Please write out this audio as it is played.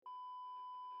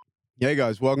Hey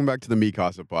guys, welcome back to the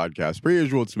Mikasa podcast. Per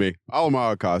usual, it's me,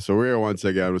 Alamar Akasa. We're here once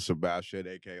again with Sebastian,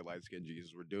 aka Light Skin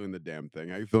Jesus. We're doing the damn thing.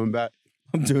 How you feeling, Bat?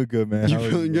 I'm doing good, man. You How are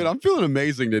feeling good? bro? I'm feeling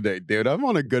amazing today, dude. I'm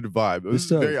on a good vibe. This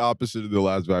is What's up? very opposite of the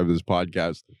last vibe of this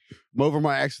podcast. I'm over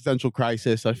my existential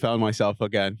crisis. I found myself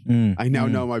again. I now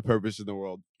know my purpose in the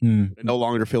world. I no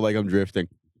longer feel like I'm drifting.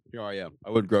 Here I am.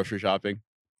 I went grocery shopping,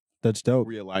 That's dope.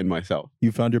 realigned myself.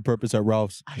 You found your purpose at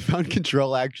Ralph's. I found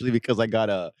control actually because I got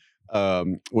a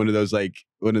one of those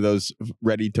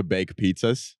ready to bake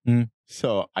pizzas.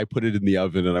 So I put it in the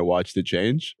oven and I watched it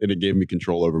change, and it gave me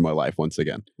control over my life once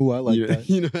again. Ooh, I like you, that.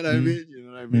 you know what I mean? You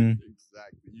know what I mean?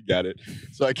 Exactly. You got it.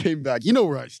 So I came back. You know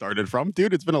where I started from,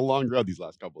 dude. It's been a long road these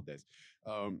last couple of days.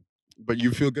 But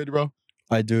you feel good, bro?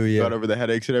 I do, yeah. Got over the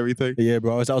headaches and everything? Yeah,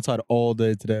 bro. I was outside all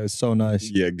day today. It was so nice.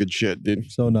 Yeah, good shit, dude.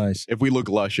 So nice. If we look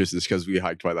luscious, it's because we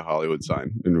hiked by the Hollywood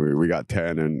sign and we got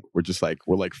 10 and we're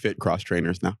like fit cross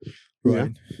trainers now.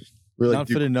 Right. Yeah. We're Not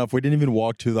fit enough. We didn't even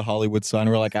walk to the Hollywood sign.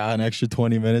 We're like, an extra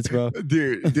 20 minutes, bro.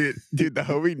 Dude, the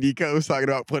homie Nico was talking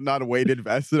about putting on a weighted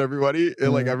vest and everybody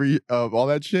and like every all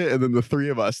that shit. And then the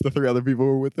three other people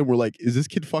who were with him were like, is this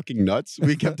kid fucking nuts?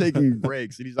 We kept taking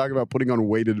breaks and he's talking about putting on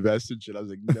weighted vests and shit. I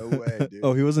was like, no way, dude.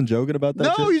 Oh, he wasn't joking about that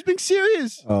No, shit? he's being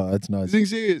serious. Oh, that's He's nice. being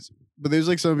serious. But there's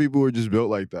like some people who are just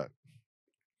built like that.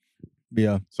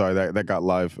 Yeah. Sorry, that got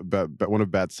live. But one of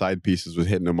Bat's side pieces was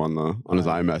hitting him on his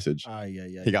iMessage.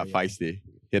 Yeah. He got feisty.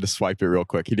 He had to swipe it real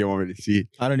quick. He didn't want me to see.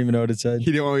 I don't even know what it said. He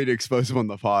didn't want me to expose him on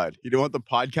the pod. He didn't want the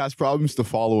podcast problems to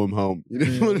follow him home. You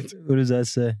didn't want it to What does that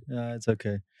say? It's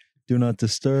okay. Do not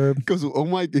disturb. goes, oh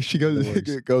my, she The goes, worst.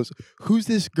 it goes, who's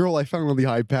this girl I found on the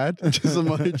iPad? Just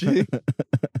emoji.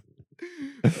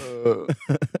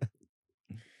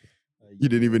 You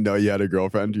didn't even know you had a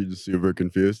girlfriend. You're just super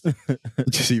confused.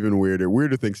 It's just even weirder.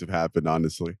 Weirder things have happened,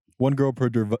 honestly. One girl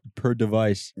per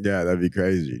device. Yeah, that'd be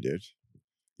crazy, dude.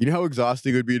 You know how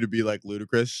exhausting it would be to be like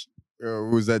Ludacris? Or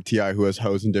who was that T.I. who has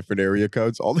hoes in different area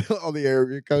codes? All the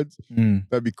area codes?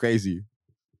 That'd be crazy.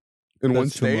 In one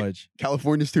That's too state, much.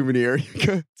 California's too many area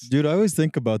codes. Dude, I always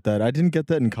think about that. I didn't get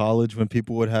that in college when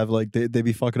people would have like they'd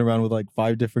be fucking around with like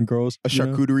 5 different girls. A you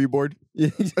know? charcuterie board? Yeah.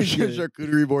 A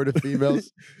charcuterie board of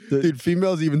females? Dude,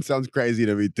 females even sounds crazy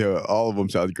to me too. All of them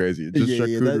sound crazy. Just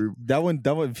charcuterie. That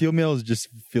one females just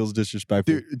feels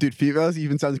disrespectful. Dude, females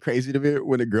even sounds crazy to me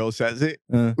when a girl says it.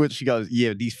 When she goes,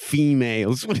 yeah, these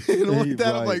females. And like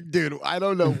that, I'm Right. like, dude, I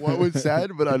don't know what was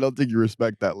said, but I don't think you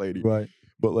respect that lady. Right.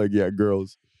 But like, yeah,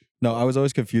 girls. No, I was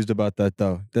always confused about that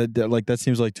though. That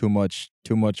seems like too much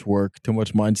work, too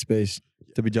much mind space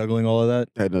to be juggling all of that.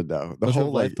 I don't know. The Don't you whole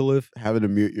have life like to live. having to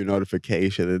mute your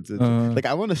notification. It's like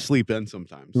I want to sleep in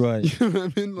sometimes. Right. You know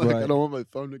what I mean? Like I Right. don't want my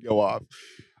phone to go off.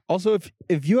 Also,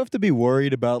 if you have to be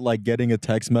worried about like getting a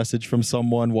text message from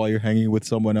someone while you're hanging with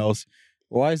someone else,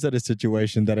 why is that a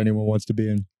situation that anyone wants to be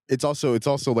in? It's also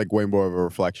like way more of a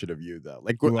reflection of you though.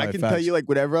 Like I Right, can tell facts. you, like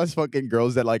whenever I was fucking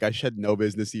girls that like I had no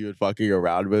business even fucking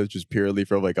around with, just purely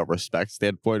from like a respect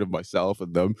standpoint of myself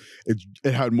and them,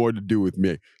 it had more to do with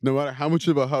me. No matter how much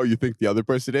of a hoe you think the other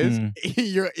person is,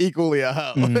 you're equally a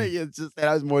hoe. Like, it's just it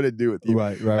has more to do with you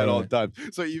Right. at all times.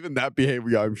 So even that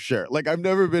behavior, I'm sure. Like I've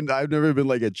never been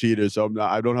like a cheater, so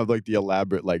I don't have like the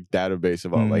elaborate like database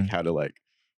about like how to like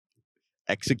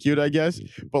execute, I guess.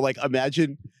 But like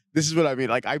imagine. This is what I mean.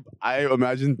 Like I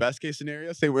imagine best case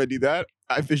scenario. Say when I do that,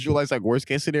 I visualize like worst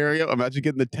case scenario. Imagine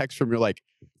getting the text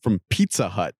from Pizza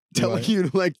Hut telling Right. you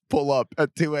to like pull up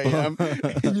at 2 a.m.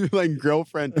 and your like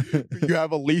girlfriend who you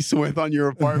have a lease with on your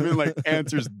apartment like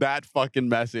answers that fucking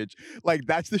message. Like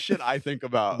that's the shit I think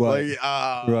about. Right. Like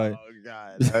oh Right.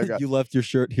 God. Okay. You left your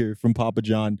shirt here from Papa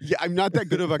John. Yeah, I'm not that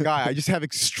good of a guy. I just have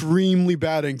extremely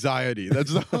bad anxiety.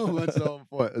 That's the whole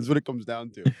point. That's what it comes down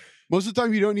to. Most of the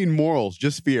time, you don't need morals,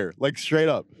 just fear. Like straight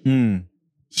up.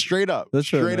 Straight up. That's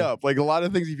fair, straight man. up. Like a lot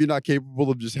of things, if you're not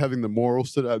capable of just having the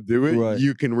morals to not do it, Right.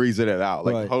 you can reason it out.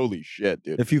 Like, Right. holy shit,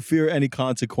 dude. If you fear any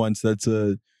consequence, that's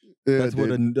Yeah, what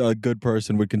dude. a good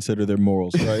person would consider their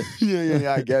morals, right?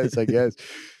 yeah, I guess.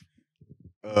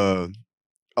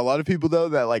 A lot of people, though,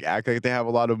 that like act like they have a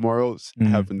lot of morals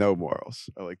have no morals.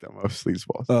 I like that mostly as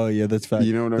well. Oh yeah, that's fact.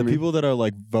 You know what I The mean? people that are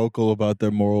like vocal about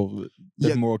their moral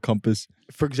Yeah. moral compass.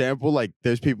 For example, like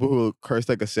there's people who curse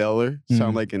like a sailor,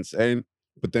 sound like insane,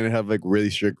 but then have like really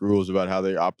strict rules about how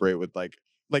they operate with like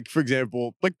for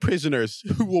example, like prisoners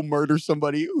who will murder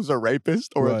somebody who's a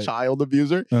rapist or a Right. child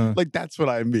abuser. Like that's what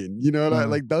I mean. You know what I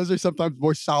like? Those are sometimes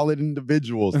more solid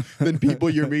individuals than people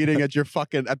you're meeting at your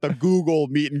fucking at the Google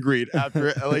meet and greet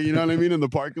after like, you know what I mean in the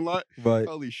parking lot. Right.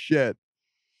 Holy shit!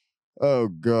 Oh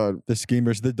god. The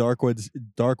schemers, the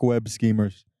dark web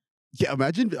schemers. Yeah,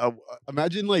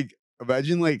 imagine like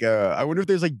Imagine like I wonder if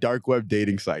there's like dark web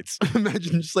dating sites.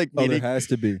 Imagine just like Oh, there meeting has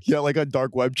to be. yeah, like a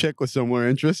dark web chick with similar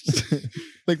interests.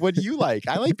 Like, what do you like?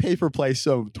 I like pay for play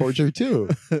some torture too.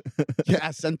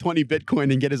 Yeah, send 20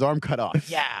 Bitcoin and get his arm cut off.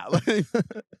 Yeah. Like,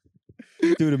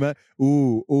 Dude, man.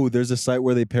 Ooh, there's a site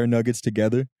where they pair nuggets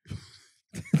together.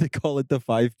 They call it the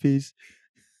 5-piece.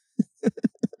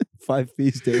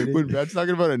 5-piece dating. when Brad's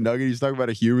talking about a nugget, he's talking about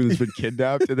a human that's been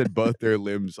kidnapped and then both their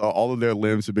limbs, all of their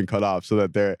limbs have been cut off so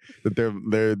that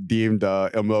they're deemed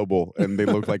immobile and they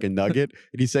look like a nugget.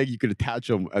 And he's saying you could attach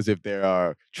them as if they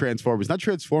are Transformers, not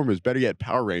Transformers, better yet,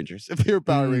 Power Rangers. If they were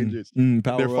Power Rangers,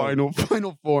 Power their up.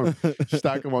 final form,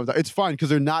 stack them on top. It's fine because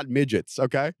they're not midgets.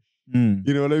 Okay, Mm,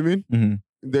 you know what I mean? mhm.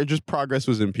 Their just progress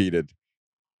was impeded.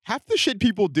 Half the shit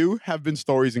people do have been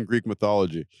stories in Greek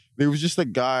mythology. There was just a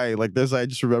guy like this. I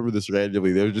just remember this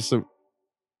randomly. There was just some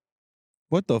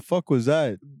What the fuck was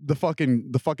that? the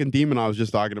fucking demon I was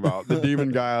just talking about. The demon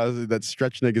guy that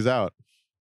stretched niggas out.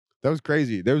 That was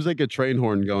crazy. There was like a train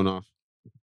horn going off.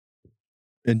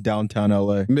 In downtown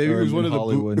LA. Maybe it or was in one of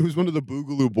Hollywood. it was one of the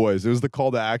Boogaloo Boys. It was the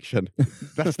call to action.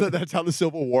 That's how the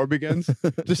Civil War begins.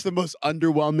 Just the most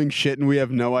underwhelming shit, and we have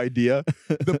no idea.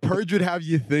 The Purge would have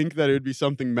you think that it would be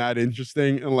something mad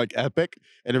interesting and like epic,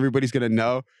 and everybody's gonna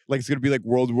know. Like it's gonna be like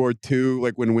World War II,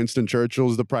 like when Winston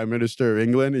Churchill's the Prime Minister of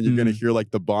England, and you're gonna hear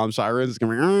like the bomb sirens. It's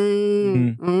gonna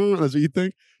be that's what you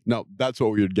think. No, that's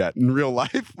what we would get in real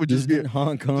life. Would just be in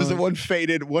Hong Kong. just a one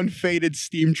faded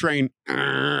steam train.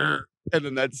 And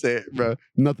then that's it, bro.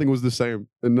 Nothing was the same.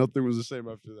 And nothing was the same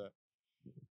after that.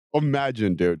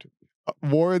 Imagine, dude.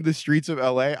 War in the streets of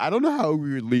LA. I don't know how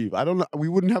we would leave. I don't know. We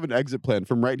wouldn't have an exit plan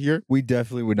from right here. We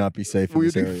definitely would not be safe in We'd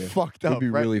this be area. fucked We'd up. be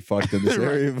right? really fucked in this Right.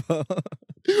 area. bro.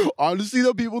 Honestly,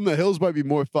 though, people in the hills might be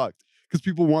more fucked because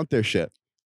people want their shit.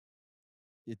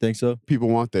 You think so? People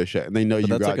want their shit, and they know But you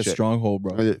that's got like a shit. stronghold,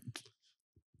 bro.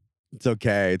 It's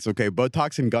okay. It's okay.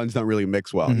 Botox and guns don't really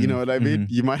mix well. You know what I mean?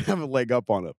 You might have a leg up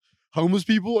on them. Homeless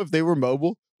people, if they were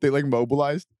mobile, they like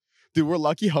mobilized. Dude, we're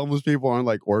lucky homeless people aren't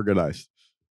like organized.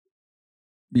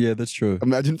 Yeah, that's true.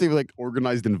 Imagine if they were like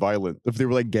organized and violent. If they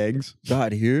were like gangs.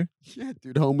 God, here, Yeah,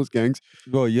 dude, homeless gangs.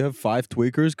 bro, you have 5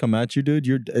 tweakers come at you,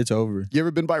 dude. It's over. You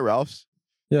ever been by Ralph's?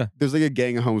 Yeah. There's like a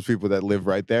gang of homeless people that live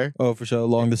right there. Oh, for sure,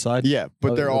 along the side. Yeah,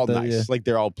 but Oh, they're all that- nice. yeah. Like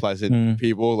they're all pleasant Mm.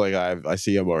 people. Like I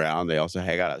see them around. They also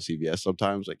hang out at CVS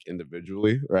sometimes, like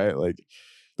individually, right? Like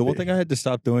The one thing I had to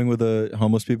stop doing with the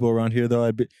homeless people around here, though,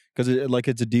 because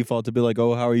it's a default to be like,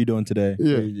 "Oh, how are you doing today?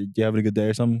 Yeah. You having a good day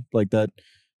or something like that?"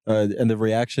 And the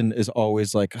reaction is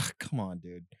always like, "Ugh, "Come on,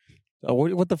 dude.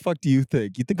 What the fuck do you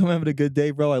think? You think I'm having a good day,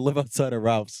 bro? I live outside of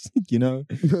Ralph's, you know."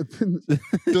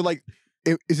 they're like,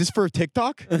 is this for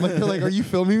TikTok? Like they're like, are you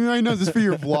filming me right now? Is this for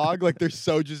your vlog? Like they're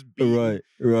so just beaten. Right.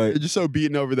 They're just so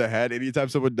beaten over the head. Anytime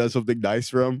someone does something nice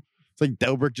for them, it's like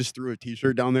Delbert just threw a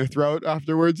T-shirt down their throat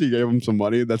afterwards. He gave them some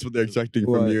money. That's what they're expecting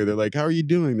from Right. you. They're like, how are you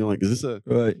doing? They're like, is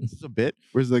Right. this a bit?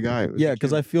 Where's the guy? Yeah,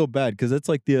 because I feel bad because that's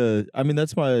like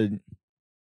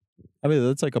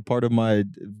that's like a part of my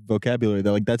vocabulary.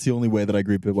 That like that's the only way that I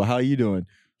greet people. How are you doing?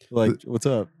 Like, what's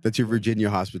up? That's your Virginia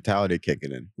hospitality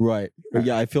kicking in. Right. But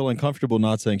yeah, I feel uncomfortable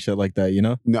not saying shit like that. You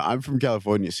know? No, I'm from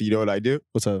California, so you know what I do?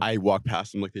 What's up? I walk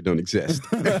past them like they don't exist.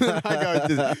 And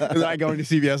then I go into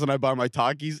CVS and I buy my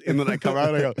Takis, and then I come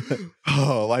out and I go,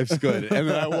 oh, life's good. And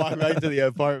then I walk back to the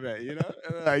apartment, you know?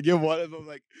 And then I give one of them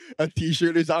like a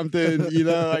T-shirt or something, you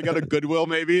know? I got a Goodwill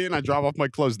maybe, and I drop off my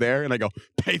clothes there, and I go,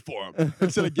 pay for them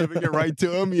instead of giving it right to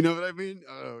them. You know what I mean?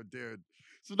 Oh, dude.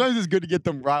 Sometimes it's good to get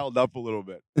them riled up a little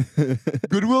bit.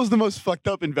 Goodwill is the most fucked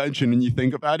up invention when you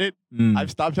think about it. Mm.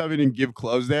 I've stopped having to give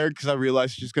clothes there because I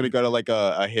realized it's just going to go to like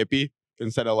a hippie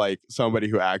instead of like somebody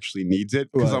who actually needs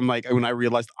it. Because Right. I'm like, when I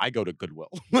realized I go to Goodwill.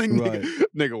 Like, Right.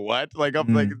 nigga, what? Like,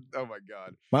 I'm like, oh my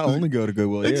God. I only go to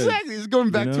Goodwill. Yeah. Exactly. It's going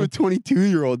back to know? a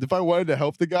 22-year-old. If I wanted to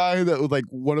help the guy that with like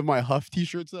one of my Huff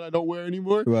t-shirts that I don't wear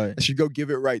anymore, Right. I should go give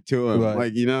it right to him. Right.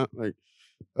 Like, you know, like,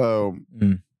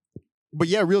 Mm. but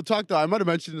yeah, real talk though, I might have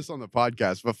mentioned this on the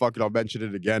podcast, but fuck it, I'll mention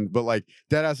it again. But like,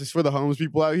 deadass is for the homeless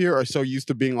people out here are so used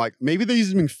to being like, maybe they're used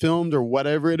to being filmed or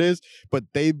whatever it is, but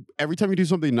they every time you do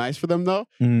something nice for them though,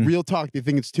 Mm. real talk, they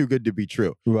think it's too good to be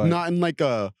true. Right. Not in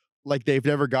like they've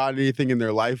never gotten anything in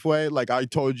their life way. Like I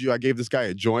told you, I gave this guy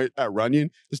a joint at Runyon.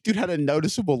 This dude had a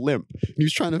noticeable limp. And he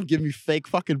was trying to give me fake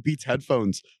fucking Beats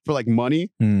headphones for like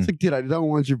money. Mm. It's like, dude, I don't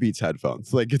want your Beats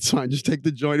headphones. Like, it's fine. Just take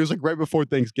the joint. It was like right before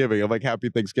Thanksgiving. I'm like, happy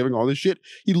Thanksgiving, all this shit.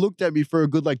 He looked at me for a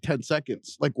good like 10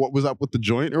 seconds. Like, what was up with the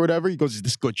joint or whatever? He goes, is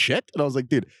this good shit? And I was like,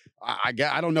 dude, I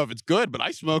don't know if it's good, but I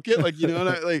smoke it. Like, you know,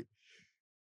 like,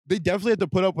 they definitely have to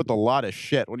put up with a lot of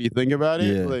shit when you think about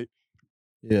it. Yeah. Like,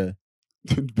 Yeah.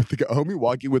 But the homie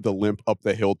walking with a limp up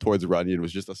the hill towards Runyon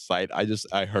was just a sight.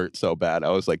 I hurt so bad. I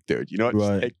was like, dude, you know what?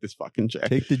 Just take this fucking J.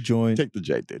 Take the joint. Take the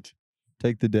J, dude.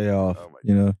 Take the day off. Oh my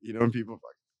you know. You know when people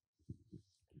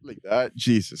like that?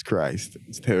 Jesus Christ,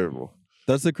 it's terrible.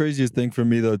 That's the craziest thing for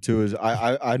me though too. Is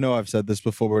I know I've said this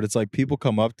before, but it's like people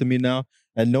come up to me now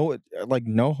and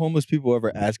no homeless people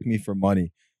ever ask me for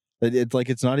money. It's like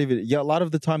it's not even. Yeah, a lot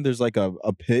of the time there's like a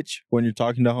pitch when you're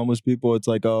talking to homeless people. It's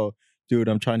like, oh, dude,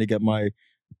 I'm trying to get my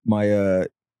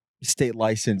state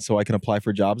license so I can apply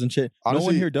for jobs and shit. Honestly, no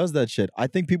one here does that shit. I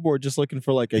think people are just looking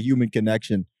for like a human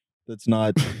connection. That's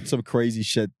not some crazy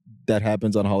shit that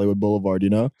happens on Hollywood Boulevard,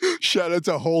 you know? Shout out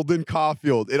to Holden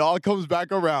Caulfield. It all comes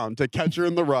back around to Catcher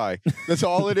in the Rye. That's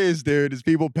all it is, dude. Is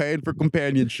people paying for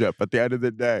companionship at the end of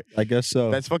the day. I guess so.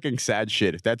 That's fucking sad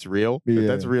shit. If that's real, Yeah. if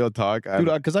that's real talk. Dude,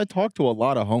 because I talk to a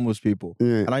lot of homeless people.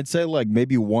 Yeah. And I'd say like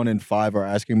maybe 1 in 5 are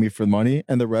asking me for money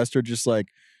and the rest are just like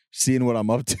seeing what I'm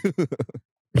up to.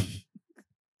 Have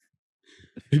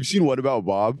you seen What About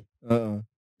Bob?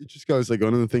 It just goes like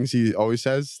one of the things he always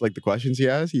says, like the questions he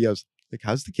has, like,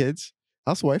 how's the kids?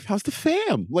 How's the wife? How's the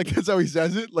fam? Like that's how he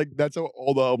says it. Like that's how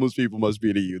all the homeless people must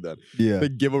be to you then. Yeah. They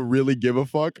give a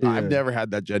fuck. Yeah. I've never had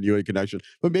that genuine connection.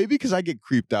 But maybe because I get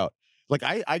creeped out. Like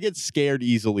I get scared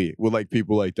easily with like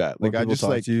people like that. When Like I people just talk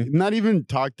like to you? not even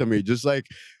talk to me. Just like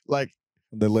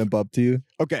They limp up to you.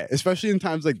 okay, especially in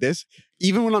times like this,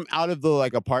 even when I'm out of the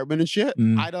like apartment and shit,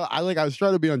 I was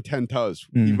trying to be on 10 toes,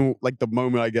 even like the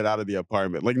moment I get out of the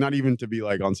apartment. Like not even to be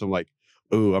like on some like,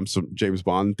 oh, I'm some James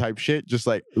Bond type shit. Just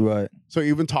like Right. so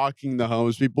even talking to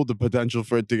homeless people, the potential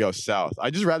for it to go south. I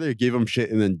just rather give them shit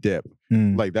and then dip.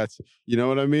 Like that's you know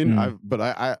what I mean?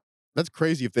 I that's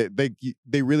crazy if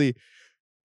they really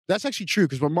that's actually true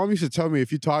because my mom used to tell me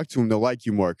if you talk to them, they'll like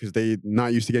you more because they're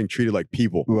not used to getting treated like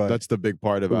people. Right. That's the big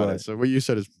part about Right. it. So what you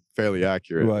said is fairly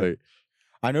accurate. Right. Like,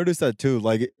 I noticed that too.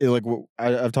 Like,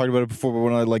 I've talked about it before, but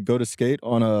when I like go to skate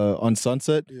on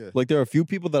Sunset, yeah. like there are a few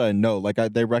people that I know, like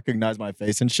they recognize my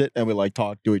face and shit, and we like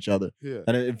talk to each other, Yeah.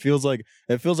 and it feels like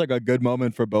a good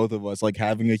moment for both of us, like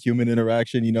having a human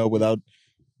interaction, you know, without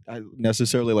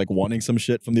necessarily like wanting some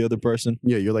shit from the other person.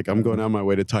 Yeah, you're like, I'm going out my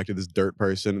way to talk to this dirt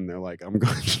person, and they're like, I'm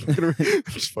going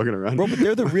just fucking around. Bro, but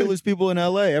they're the realest people in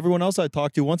LA. Everyone else I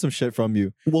talk to wants some shit from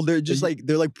you. Well, they're just like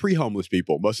they're like pre-homeless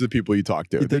people. Most of the people you talk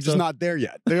to, You they're think just so? not there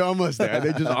yet. They're almost there.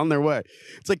 They're just on their way.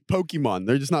 It's like Pokemon.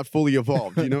 They're just not fully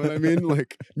evolved. You know what I mean?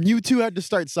 Like Mewtwo had to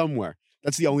start somewhere.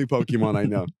 That's the only Pokemon I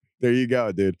know. There you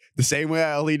go, dude. The same way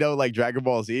I only know like Dragon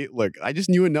Ball Z. Look, I just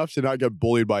knew enough to not get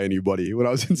bullied by anybody when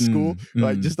I was in school.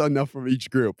 Like just enough from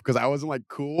each group because I wasn't like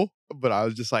cool, but I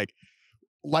was just like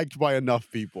liked by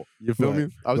enough people. You feel Right, me?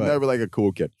 I was right. never like a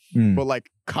cool kid. But like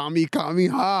Kami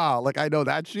ha, like I know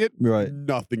that shit. Right.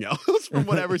 Nothing else from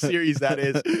whatever series that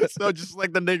is. So just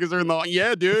like the niggas are in the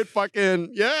yeah, dude,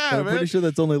 fucking yeah, I'm man. pretty sure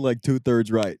that's only like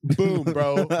 2/3 right. Boom,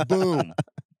 bro. Boom.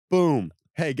 Boom.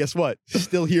 Hey, guess what?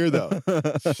 Still here though.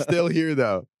 Still here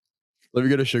though. Let me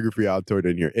get a sugar-free Altoid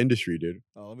in here. Industry, dude.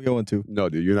 Oh, let me go in too. No,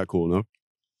 dude, you're not cool enough.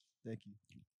 Thank you,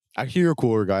 Actually, you're a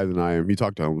cooler guy than I am. You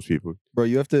talk to homeless people. bro.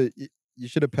 You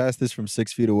should have passed this from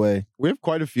 6 feet away. We have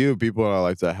quite a few people in our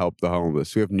life that help the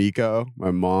homeless. We have Nico,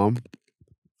 my mom,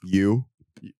 you.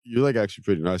 You're like actually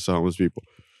pretty nice to homeless people.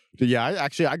 So yeah,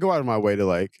 I go out of my way to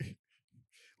like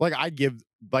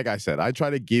I said, I try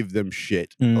to give them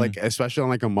shit, like especially on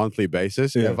like a monthly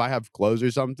basis. Yeah. If I have clothes or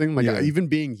something, like Yeah. even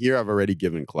being here, I've already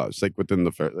given clothes, like within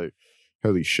the first, like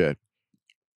holy shit.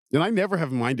 And I never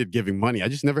have minded giving money. I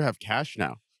just never have cash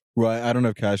now. Right. I don't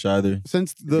have cash either.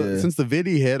 Since the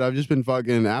Vidi hit, I've just been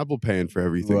fucking Apple paying for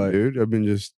everything, Right. dude. I've been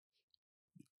just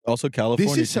Also,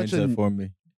 California is such changed that a- for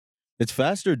me. It's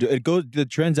faster. The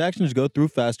transactions go through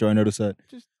faster. I noticed that.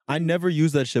 I never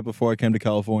used that shit before I came to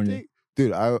California.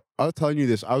 dude. I was telling you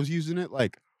this. I was using it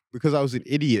like because I was an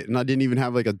idiot and I didn't even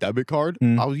have like a debit card.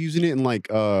 I was using it in like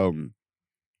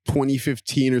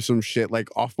 2015 or some shit, like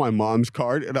off my mom's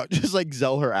card, and I'll just like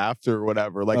sell her after or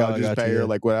whatever. Like Oh, I'll I just got pay you, her yeah.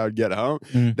 like when I would get home.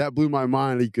 That blew my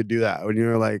mind that you could do that when you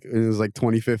were like it was like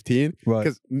 2015. Right.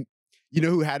 Because you know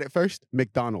who had it first?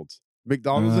 McDonald's.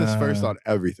 McDonald's is first on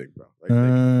everything, bro.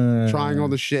 Like, trying all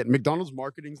the shit. McDonald's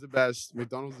marketing's the best.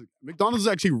 McDonald's is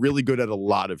actually really good at a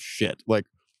lot of shit. Like,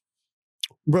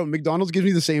 bro, McDonald's gives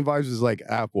me the same vibes as like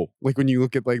Apple. Like when you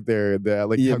look at like their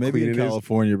like Yeah, how maybe clean in it is.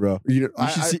 California, bro. You know,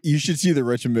 You should see the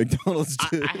rich in McDonald's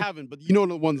too. I haven't, but you know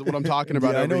the ones what I'm talking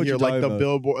about Yeah, I know over what here, you're like talking the about.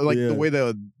 billboard, like Yeah. the way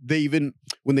they even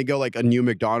when they go like a new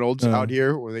McDonald's out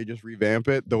here where they just revamp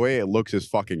it, the way it looks is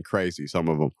fucking crazy. Some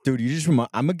of them, Dude,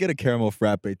 I'm gonna get a caramel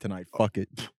frappe tonight. Fuck it.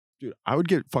 Dude, I would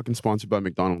get fucking sponsored by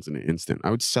McDonald's in an instant. I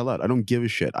would sell out. I don't give a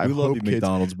shit. I We love hope you, kids.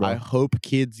 McDonald's, bro. I hope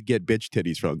kids get bitch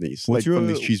titties from these, What's from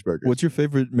these cheeseburgers. What's your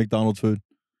favorite McDonald's food?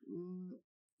 Do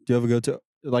you have a go-to?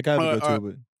 Like I have a go-to,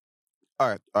 but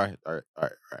All right.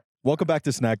 welcome back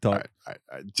to Snack Talk. All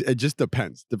right. It just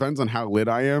depends. Depends on how lit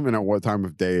I am and at what time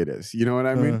of day it is. You know what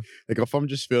I mean? Like if I'm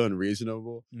just feeling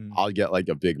reasonable, I'll get like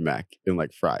a Big Mac and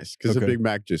like fries because a Okay. Big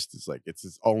Mac just is like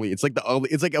it's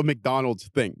like a McDonald's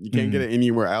thing. You can't get it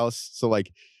anywhere else. So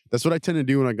like that's what I tend to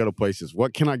do when I go to places.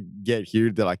 What can I get here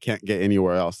that I can't get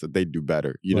anywhere else that they do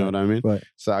better? You know what I mean? Right.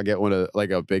 So I get one of like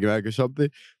a Big Mac or something.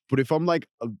 But if I'm like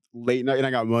a late night and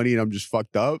I got money and I'm just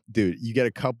fucked up, dude, you get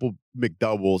a couple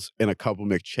McDoubles and a couple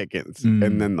McChickens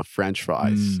and then the French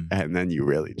fries. And then you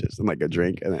really just, and like a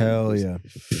drink. And then Hell you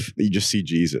just see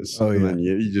Jesus. Oh, and yeah. then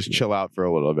you just chill out for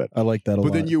a little bit. I like that a lot.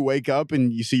 But then you wake up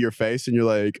and you see your face and you're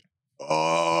like,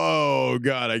 oh,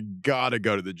 God, I gotta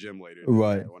go to the gym later.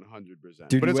 Right. 100%.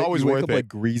 Dude, but it's you always wake worth up it. like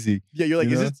greasy. Yeah, you're like,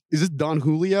 you is this Don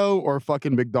Julio or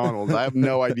fucking McDonald's? I have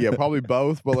no idea. Probably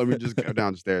both, but let me just go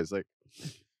downstairs. Like,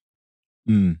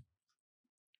 I'm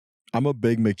a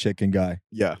big McChicken guy.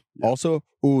 yeah. Also,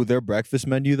 their breakfast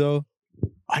menu though.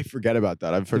 I forget about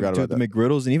that. I forgot about the that.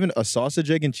 McGriddles and even a sausage,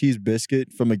 egg, and cheese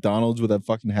biscuit from McDonald's with that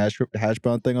fucking hash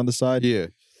brown thing on the side. Yeah.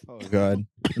 Oh god,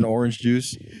 an orange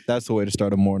juice. That's the way to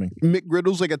start a morning.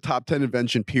 McGriddle's like a top 10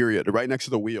 invention, period, right next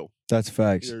to the wheel. That's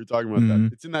facts. You're talking about that.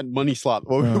 It's in that money slot.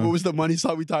 What was the money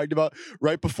slot we talked about?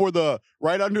 Right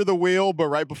under the wheel, but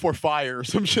right before fire or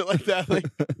some shit like that. Like,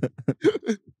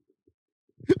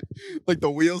 like the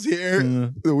wheels here,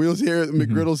 the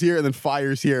McGriddle's here, and then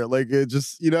fire's here. Like it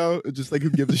just, it's just like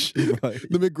who gives a shit. Right.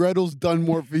 The McGriddle's done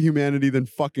more for humanity than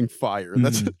fucking fire.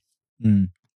 That's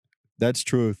That's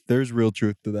truth. There's real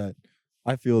truth to that.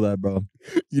 I feel that, bro.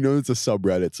 It's a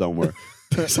subreddit somewhere.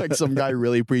 There's like some guy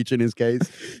really preaching his case.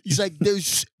 He's like,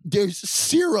 there's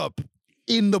syrup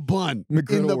in the bun.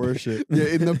 McGriddle worship. Yeah,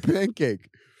 in the pancake.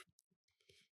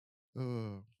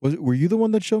 Were you the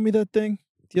one that showed me that thing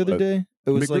the other day? It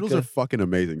was McGriddles like are fucking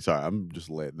amazing. Sorry, I'm just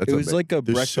lit. It was like a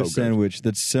They're breakfast so good. sandwich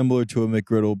that's similar to a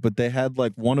McGriddle, but they had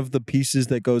like one of the pieces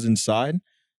that goes inside.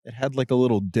 It had like a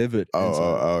little divot.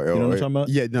 inside. You know what I'm talking about?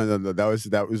 Yeah, no.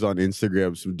 That was on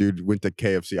Instagram. Some dude went to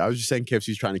KFC. I was just saying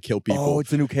KFC's trying to kill people. Oh, it's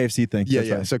the new KFC thing. yeah, That's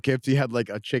yeah. right. So KFC had like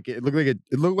a chicken. It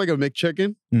looked like a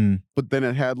McChicken, but then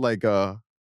it had like a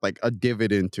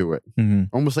divot into it,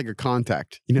 almost like a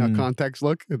contact. You know how contacts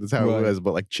look? That's how Right. it was,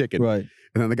 but like chicken. Right.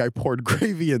 And then the guy poured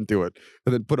gravy into it,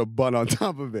 and then put a bun on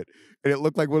top of it, and it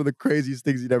looked like one of the craziest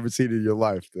things you'd ever seen in your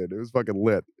life. Dude, it was fucking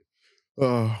lit.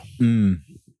 Oh.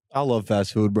 I love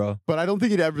fast food, bro. But I don't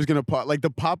think it ever is gonna pop. Like the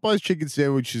Popeyes chicken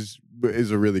sandwich is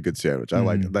a really good sandwich. I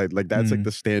like that's like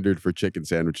the standard for chicken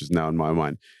sandwiches now in my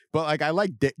mind. But like I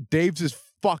like Dave's is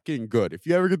fucking good. If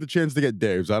you ever get the chance to get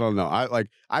Dave's, I don't know.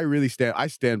 I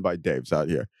stand by Dave's out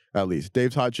here at least.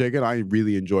 Dave's hot chicken. I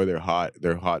really enjoy their hot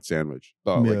sandwich.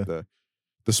 Like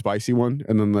the spicy one,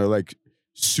 and then they're like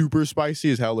super spicy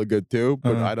is hella good too.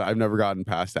 But I've never gotten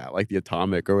past that. Like the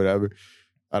atomic or whatever.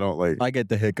 I don't like. I get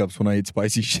the hiccups when I eat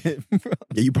spicy shit. Bro.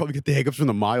 Yeah, you probably get the hiccups from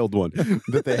the mild one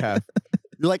that they have.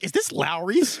 You're like, is this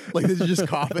Lowry's? Like, this is just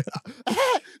coughing.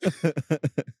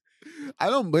 I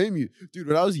don't blame you. Dude,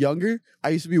 when I was younger, I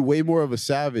used to be way more of a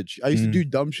savage. I used to do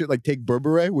dumb shit like take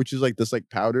berbere, which is like this like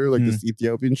powder, like this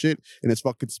Ethiopian shit, and it's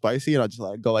fucking spicy, and I just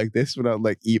like go like this when I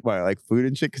like eat my like food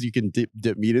and shit, because you can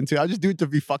dip meat into it. I just do it to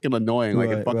be fucking annoying, like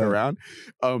and fuck around.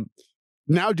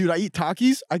 Now, dude, I eat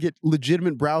Takis, I get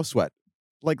legitimate brow sweat.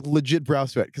 Like legit brow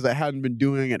sweat, because I hadn't been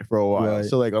doing it for a while. Right.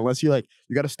 So like, unless you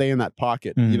got to stay in that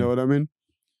pocket. You know what I mean?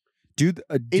 Dude,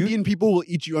 Indian people will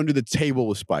eat you under the table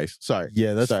with spice. Sorry.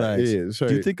 Yeah, that's facts. It is.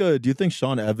 Do you think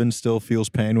Sean Evans still feels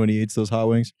pain when he eats those hot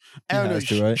wings? I don't know. has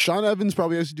to, right? Sean Evans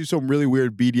probably has to do some really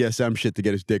weird BDSM shit to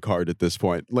get his dick hard at this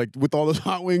point. Like with all those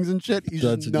hot wings and shit, he's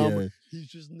just numb. Yeah. He's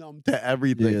just numb to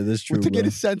everything. Yeah, that's true. To get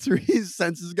his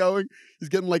senses going, he's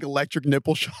getting like electric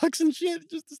nipple shocks and shit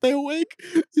just to stay awake.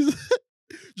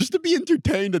 Just to be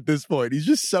entertained at this point. He's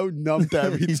just so numb to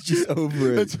everything. He's just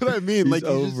over it. That's what I mean. He's like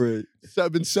over it. So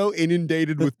I've been so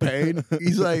inundated with pain.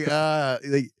 He's like, yeah,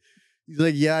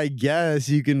 I guess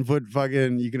you can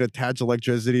attach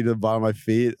electricity to the bottom of my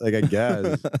feet. Like, I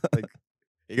guess. Like,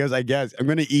 he goes, I guess I'm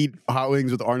gonna eat hot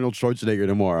wings with Arnold Schwarzenegger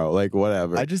tomorrow. Like,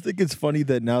 whatever. I just think it's funny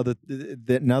that now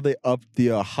that now they up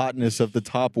the hotness of the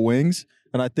top wings,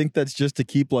 and I think that's just to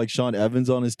keep like Sean Evans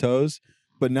on his toes.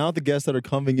 But now the guests that are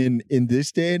coming in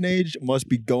this day and age must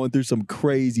be going through some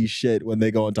crazy shit when they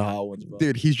go into hot ones, bro.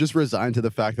 Dude, he's just resigned to the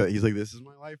fact that he's like, this is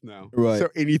my life now. Right. So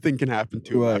anything can happen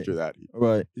to him after that.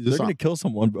 Right. He's They're just going to kill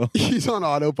someone, bro. He's on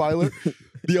autopilot.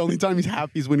 The only time he's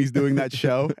happy is when he's doing that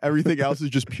show. Everything else is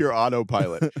just pure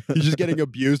autopilot. He's just getting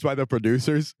abused by the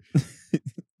producers.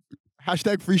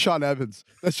 Hashtag free Sean Evans.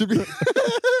 That should be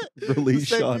Release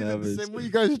Sean The Evans. same way you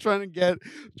guys are trying to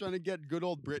get good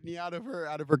old Britney out of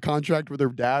her contract with her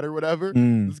dad or whatever.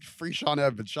 Mm. This is free Sean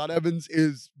Evans. Sean Evans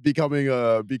is becoming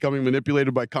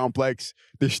manipulated by Complex.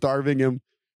 They're starving him.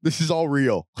 This is all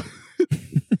real.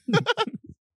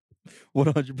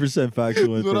 100%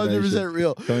 factual It's information. 100%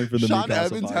 real. Coming from the Sean Mikasa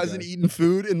Evans hasn't podcast. eaten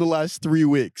food in the last 3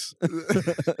 weeks.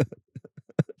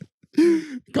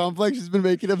 Complex has been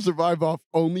making him survive off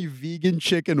only vegan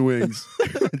chicken wings.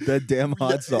 That damn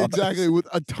hot sauce. Exactly, with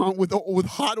a ton with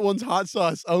hot ones, hot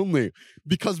sauce only,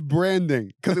 because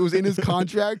branding. Because it was in his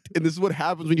contract, and this is what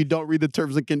happens when you don't read the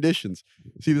terms and conditions.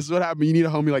 See, this is what happens. You need a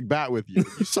homie like Bat with you.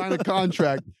 You sign a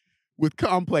contract with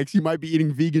Complex, you might be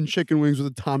eating vegan chicken wings with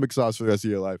atomic sauce for the rest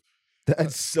of your life.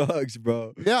 That sucks,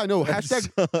 bro. Yeah, I know. That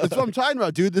Hashtag. That's what I'm talking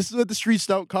about, dude. This is what the streets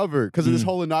don't cover because of this Mm.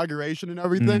 whole inauguration and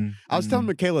everything. I was telling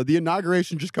Michaela, the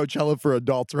inauguration just Coachella for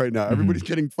adults right now. Everybody's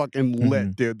getting fucking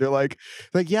lit, dude. They're like,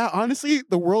 yeah, honestly,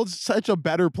 the world's such a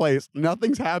better place.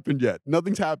 Nothing's happened yet.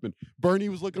 Nothing's happened. Bernie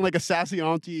was looking like a sassy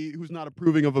auntie who's not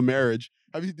approving of a marriage.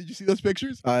 Did you see those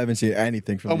pictures? I haven't seen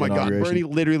anything from Oh the my god, inauguration. Bernie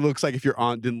literally looks like if your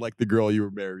aunt didn't like the girl you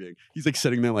were marrying. He's like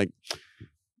sitting there like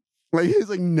he's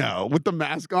like, no, with the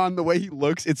mask on, the way he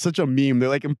looks, it's such a meme. They're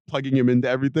like plugging him into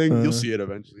everything. You'll see it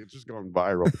eventually. It's just going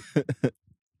viral.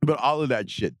 But all of that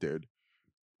shit, dude.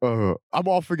 I'm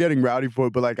all for getting rowdy for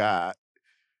it, but like,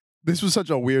 this was such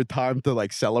a weird time to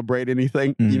like celebrate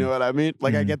anything. You know what I mean?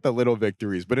 Like, I get the little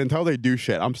victories, but until they do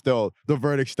shit, the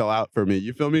verdict's still out for me.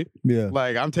 You feel me? Yeah,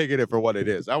 Like, I'm taking it for what it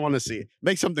is. I want to see it.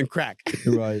 Make something crack.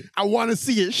 right. I want to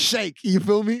see it shake. You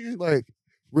feel me? Like,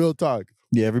 real talk.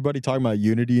 Yeah, everybody talking about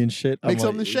unity and shit. Make I'm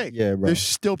something like, shake. Yeah, bro. There's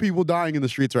still people dying in the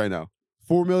streets right now.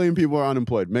 4 million people are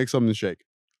unemployed. Make something shake.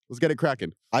 Let's get it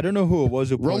cracking. I don't know who it was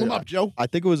who Roll pointed- him up, Joe. I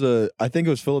think it was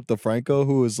Philip DeFranco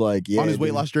who was like, yeah, On his weight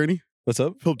dude. loss journey. What's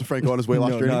up? Philip DeFranco on his weight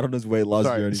loss No, journey. not on his weight loss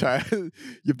journey. Sorry. You have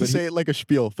to But say it like a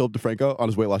spiel. Philip DeFranco on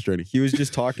his weight loss journey. He was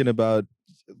just talking about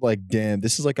like, damn,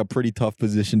 this is like a pretty tough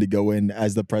position to go in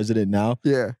as the president now.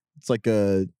 Yeah. It's like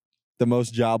the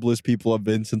most jobless people have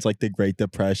been since like the Great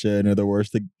Depression or the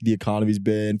worst the economy's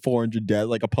been, 400 deaths,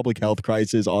 like a public health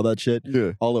crisis, all that shit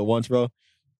Yeah. all at once, bro.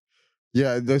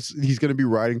 Yeah. He's going to be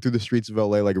riding through the streets of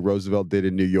LA like Roosevelt did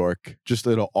in New York, just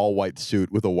in an all white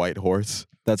suit with a white horse,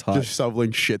 That's hot. just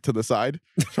shoveling shit to the side,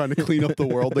 trying to clean up the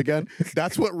world again.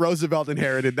 That's what Roosevelt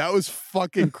inherited. That was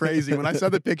fucking crazy. When I saw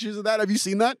the pictures of that, have you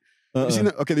seen that? Have you seen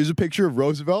that? Okay, there's a picture of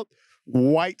Roosevelt,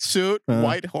 white suit,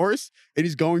 white horse, and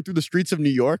he's going through the streets of New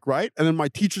York, right? And then my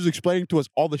teacher's explaining to us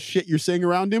all the shit you're seeing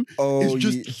around him is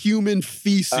just human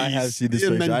feces. I have seen this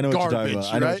and picture. then I know what you're garbage, talking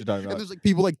about. I know what right? you're talking And about. there's like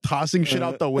people like tossing shit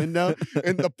out the window,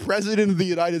 and the president of the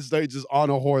United States is on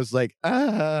a horse, like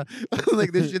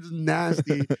like this shit's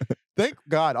nasty. Thank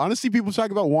God. Honestly, people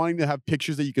talk about wanting to have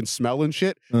pictures that you can smell and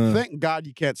shit. Thank God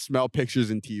you can't smell pictures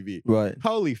in TV. Right.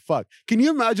 Holy fuck. Can you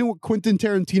imagine what Quentin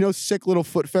Tarantino's sick little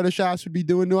foot fetish ass would be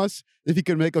doing to us if he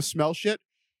could make us smell shit?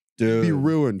 You'd be Dude.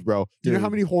 ruined, bro. You know how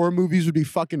Dude. many horror movies would be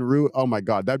fucking ruined? Oh my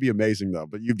God, that'd be amazing though,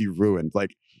 but you'd be ruined.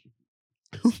 Like,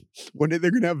 one day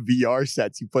they're gonna have VR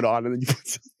sets you put on and then you put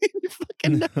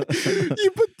something,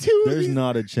 you put two of There's these.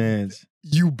 not a chance.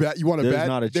 You bet. You want to There's bet?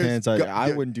 not a There's chance. go- I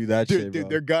dude, wouldn't do that Dude, shit, dude, bro.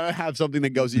 they're gonna have something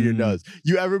that goes in your Mm. nose.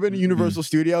 You ever been to Universal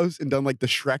Studios and done like the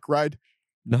Shrek ride?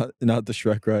 Not the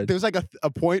Shrek ride. There's like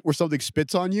a point where something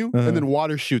spits on you Uh-huh. and then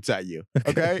water shoots at you.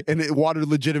 Okay. And water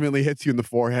legitimately hits you in the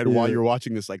forehead while Yeah. you're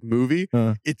watching this like movie.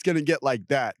 Uh. It's going to get like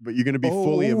that, but you're going to be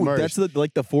fully immersed. That's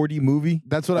like the 4D movie.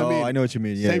 That's what I mean. I know what you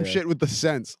mean. Yeah, Same yeah. shit with the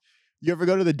scents. You ever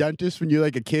go to the dentist when you're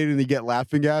like a kid and you get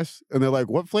laughing gas and they're like,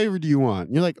 what flavor do you want?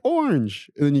 And you're like, orange.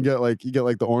 And then you get like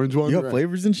the orange one. You got right?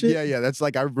 flavors and shit. Yeah, yeah. That's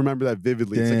like, I remember that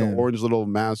vividly. It's like an Damn. orange little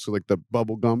mask with like the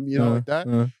bubble gum, you know, like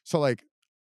that. So like,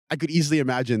 I could easily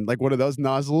imagine like one of those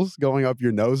nozzles going up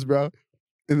your nose, bro,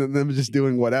 and then them just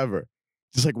doing whatever.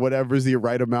 Just like whatever's the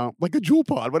right amount, like a Juul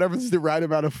pod, whatever's the right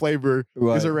amount of flavor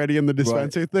Right. is already in the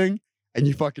dispenser thing, and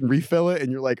you fucking refill it,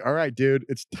 and you're like, all right, dude,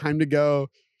 it's time to go.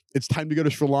 It's time to go to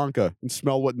Sri Lanka and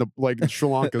smell what Sri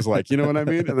Lanka's like. You know what I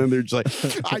mean? And then they're just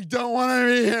like, I don't want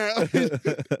to be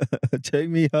here. Take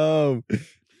me home.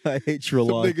 I hate Sri Some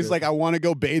Lanka. nigga's like, I want to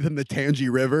go bathe in the Tangi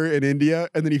River in India.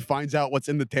 And then he finds out what's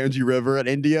in the Tangi River in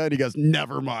India. And he goes,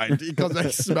 never mind. He goes, he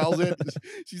smells it.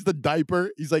 She's the diaper.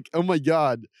 He's like, oh my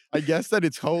God. I guess that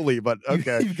it's holy, but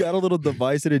okay. You've got a little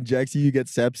device that injects you, you get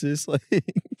sepsis. Like,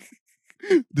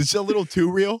 This is a little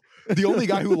too real. The only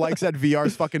guy who likes that VR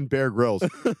is fucking Bear Grylls.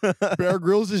 Bear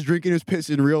Grylls is drinking his piss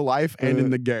in real life and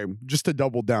in the game just to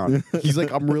double down. He's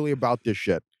like, I'm really about this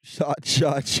shit. Shots.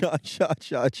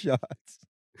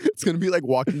 It's gonna be like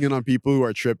walking in on people who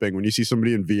are tripping when you see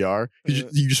somebody in VR.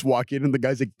 You just walk in and the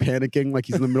guy's like panicking, like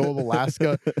he's in the middle of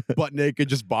Alaska, butt naked,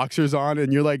 just boxers on,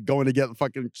 and you're like going to get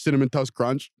fucking cinnamon toast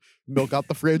crunch, milk out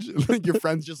the fridge. And, like your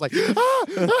friend's just like,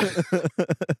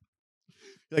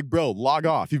 like, bro, log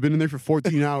off. You've been in there for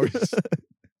 14 hours.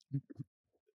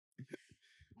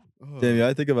 Damn, yeah,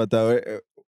 I think about that.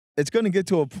 It's gonna get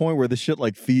to a point where the shit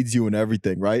like feeds you and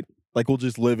everything, right? Like we'll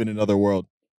just live in another world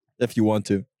if you want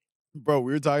to. Bro,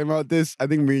 we were talking about this. I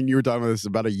think me and you were talking about this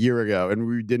about a year ago, and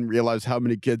we didn't realize how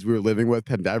many kids we were living with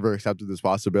had ever accepted this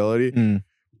possibility.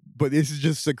 But this is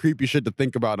just a creepy shit to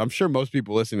think about. I'm sure most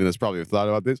people listening to this probably have thought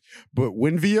about this. But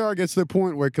when VR gets to the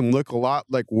point where it can look a lot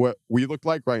like what we look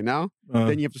like right now,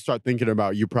 then you have to start thinking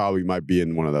about you probably might be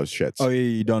in one of those shits. Oh yeah,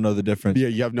 you don't know the difference. Yeah,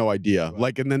 you have no idea. Right.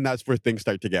 Like, and then that's where things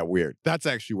start to get weird. That's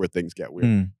actually where things get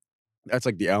weird. That's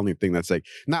like the only thing that's like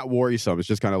not worrisome. It's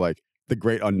just kind of like the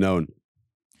great unknown.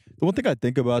 The one thing I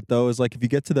think about though is like if you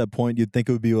get to that point, you'd think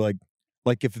it would be like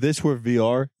if this were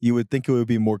VR, you would think it would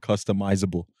be more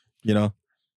customizable, you know?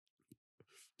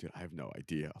 Dude, I have no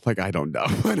idea. Like, I don't know.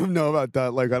 I don't know about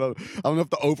that. Like, I don't know if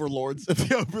the overlords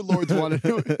wanted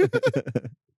to. Like,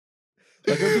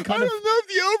 it would be kind I don't know if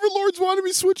the overlords wanted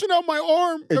me switching out my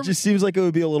arm. It just seems like it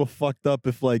would be a little fucked up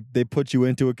if like they put you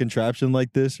into a contraption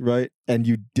like this, right? And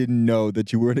you didn't know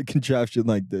that you were in a contraption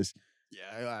like this.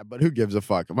 Yeah, but who gives a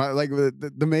fuck?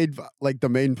 The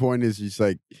main point is just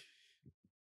like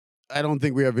I don't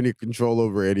think we have any control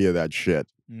over any of that shit.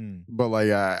 But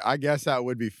like I guess that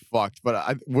would be fucked. But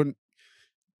I wouldn't.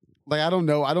 Like I don't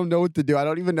know. I don't know what to do. I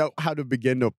don't even know how to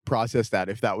begin to process that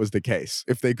if that was the case.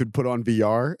 If they could put on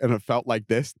VR and it felt like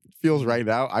this feels right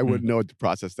now, I wouldn't know what to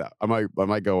process that. I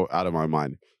might go out of my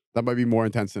mind. That might be more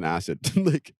intense than acid.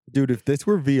 Like, dude, if this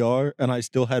were VR and I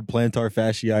still had plantar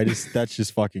fasciitis, that's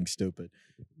just fucking stupid.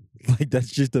 Like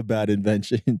that's just a bad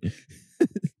invention.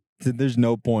 There's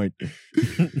no point.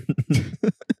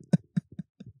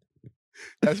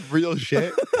 That's real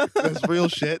shit. That's real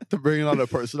shit to bring it on a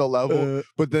personal level.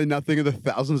 But then nothing of the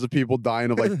thousands of people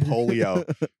dying of like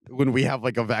polio when we have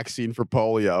like a vaccine for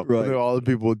polio. Right. And all the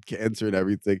people with cancer and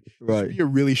everything. Right. This would be a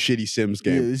really shitty Sims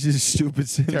game. Yeah, this is a stupid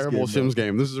Sims Terrible game, Sims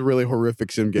game. This is a really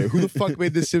horrific Sim game. Who the fuck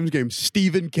made this Sims game?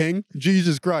 Stephen King?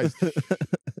 Jesus Christ.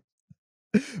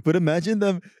 But imagine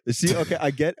them. See, I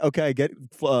get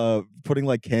putting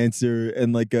like cancer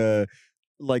and like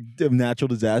natural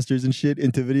disasters and shit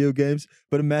into video games.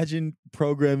 But imagine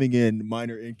programming in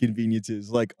minor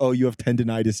inconveniences like, oh, you have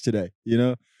tendonitis today, you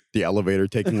know? The elevator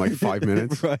taking like 5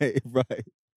 minutes. Right.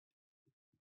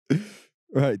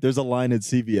 Right. There's a line at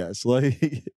CVS.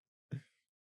 Like,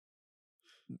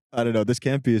 I don't know. This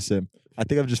can't be a sim. I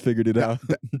think I've just figured it out.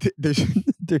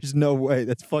 There's no way.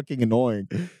 That's fucking annoying.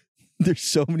 There's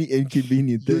so many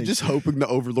inconvenient things. You're just hoping the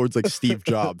overlord's like Steve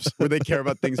Jobs, where they care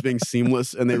about things being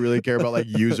seamless and they really care about like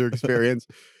user experience.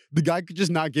 The guy could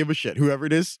just not give a shit, whoever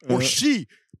it is, or she,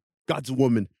 God's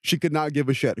woman, she could not give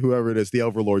a shit, whoever it is, the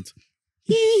overlords.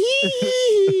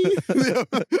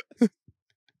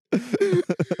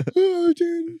 Oh,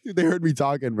 dude, they heard me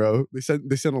talking, bro. They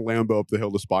sent a Lambo up the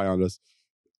hill to spy on us.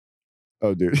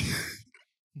 Oh, dude.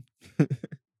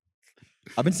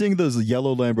 I've been seeing those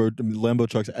yellow Lambo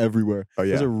trucks everywhere. Oh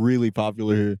yeah, those are really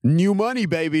popular here. New money,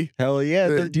 baby. Hell yeah,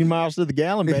 13 miles to the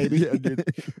gallon, baby. Yeah, dude.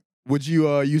 Would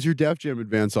you use your Def Jam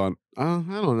advance on? I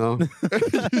don't know.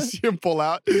 You see him pull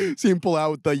out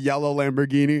with the yellow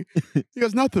Lamborghini. He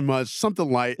goes, nothing much, something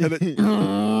light. And then,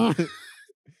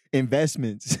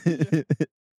 investments. 4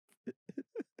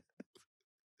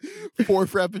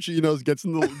 Frappuccinos, gets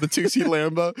in the 2-seat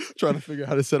Lambo, trying to figure out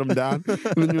how to set them down.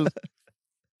 And then you're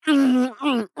do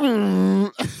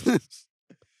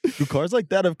cars like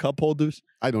that have cup holders?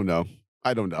 I don't know.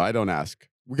 I don't ask.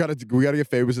 We gotta get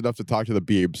famous enough to talk to the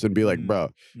Beebs and be like, bro,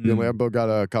 your Lambo got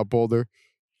a cup holder.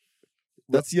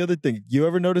 That's the other thing. You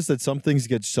ever notice that some things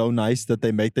get so nice that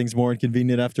they make things more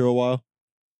inconvenient after a while?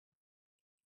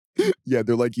 Yeah,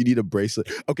 they're like, you need a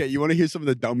bracelet. Okay, you want to hear some of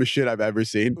the dumbest shit I've ever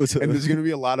seen? And there's going to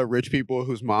be a lot of rich people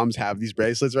whose moms have these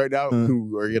bracelets right now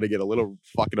who are going to get a little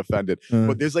fucking offended.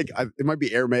 But there's like, it might be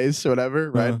Hermes or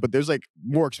whatever, right? But there's like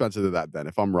more expensive than that then.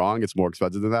 If I'm wrong, it's more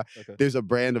expensive than that. Okay. There's a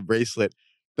brand of bracelet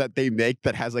that they make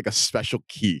that has like a special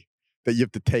key that you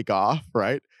have to take off,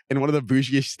 right? And one of the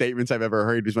bougie statements I've ever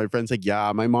heard was my friend's like,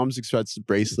 yeah, my mom's expensive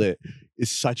bracelet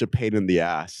is such a pain in the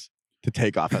ass to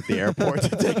take off at the airport,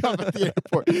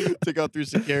 to go through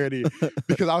security.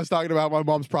 Because I was talking about my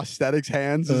mom's prosthetics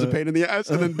hands as a pain in the ass,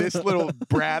 and then this little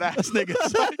brat ass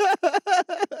nigga's like,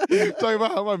 Talking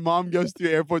about how my mom goes through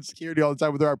airport security all the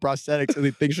time with her prosthetics, and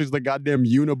they think she's the goddamn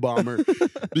Unabomber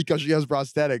because she has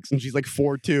prosthetics, and she's like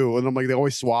 4'2", and I'm like, they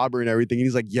always swab her and everything. And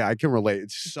he's like, yeah, I can relate.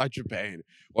 It's such a pain.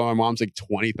 Well, my mom's like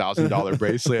 $20,000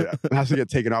 bracelet has to get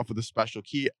taken off with a special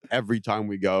key every time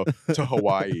we go to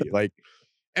Hawaii. Like,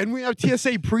 and we have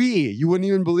TSA pre. You wouldn't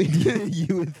even believe it.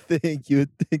 You would think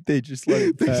they just let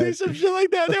it They say pass. some shit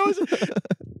like that.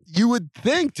 You would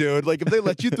think, dude, like if they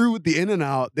let you through with the in and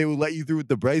out, they would let you through with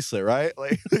the bracelet, right?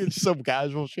 Like it's some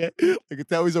casual shit. Like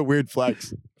it's always a weird flex.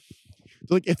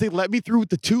 So like if they let me through with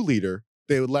the 2-liter,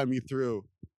 they would let me through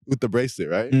with the bracelet,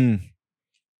 right?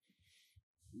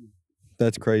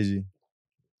 That's crazy.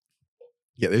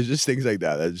 Yeah, there's just things like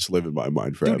that just live in my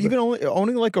mind forever. Dude, even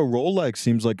owning like a Rolex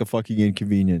seems like a fucking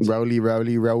inconvenience. Rowley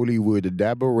with a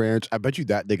Dabba Ranch. I bet you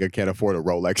that nigga can't afford a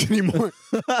Rolex anymore.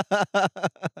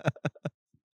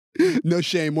 No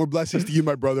shame. More blessings to you,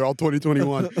 my brother. All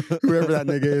 2021. Whoever that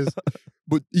nigga is.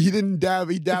 But he didn't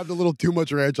dab. He dabbed a little too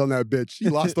much ranch on that bitch. He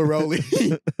lost the Rolly.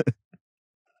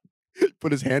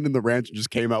 Put his hand in the ranch and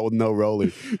just came out with no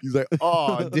Rolly. He's like,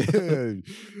 oh, dude.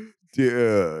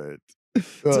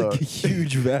 It's like a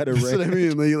huge vat of That's what I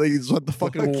ranch. mean. Like he's at the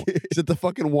fucking he's at the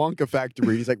fucking Wonka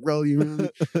factory. He's like, Rolly,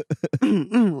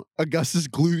 Augustus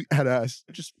glue head ass.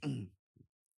 Just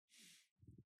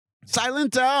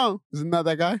Silento. Isn't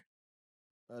that guy?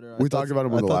 We talked about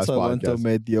him on the last Silento podcast.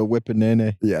 made the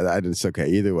whippinene. Yeah, it's okay.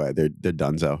 Either way, they're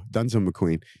Dunzo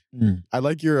McQueen. I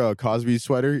like your Cosby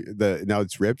sweater. Now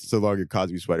it's ripped. It's no longer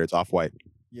Cosby sweater. It's off white.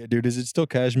 Yeah, dude, is it still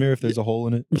cashmere if there's a hole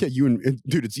in it? Yeah,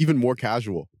 dude, it's even more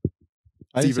casual.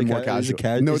 It's even more casual.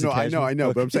 No, I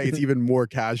know, but I'm saying it's even more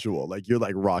casual. Like you're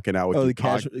like rocking out with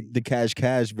the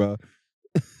cash, bro.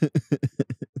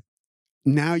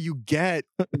 Now you get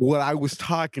what I was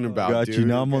talking about. Got dude. you.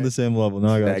 Now I'm on the same level.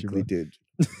 Now I got Exactly, you, bro. dude.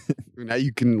 Now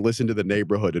you can listen to the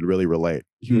neighborhood and really relate.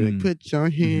 You be like, put your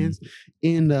hands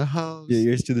in the hose. Yeah,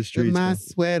 ears to the streets. My bro.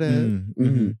 sweater.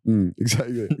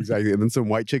 Exactly. And then some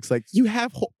white chicks like, you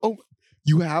have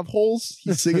holes?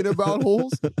 He's singing about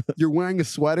holes? You're wearing a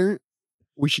sweater?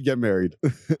 We should get married.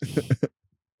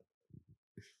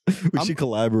 We should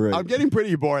collaborate. I'm getting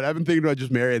pretty bored. I've been thinking about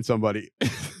just marrying somebody.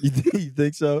 You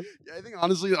think so? Yeah, I think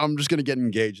honestly, I'm just gonna get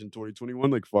engaged in 2021.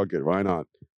 Like, fuck it, why not?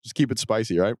 Just keep it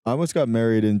spicy, right? I almost got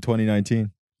married in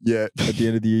 2019 Yeah, at the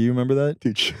end of the year. You remember that?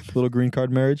 dude. Little green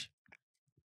card marriage?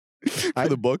 For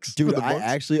the books, Dude, for the I books?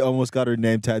 actually almost got her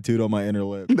name tattooed on my inner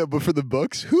lip. No, but for the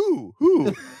books, who?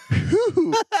 Who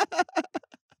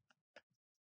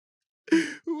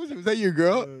was it? Was that your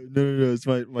girl? No. It's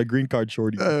my green card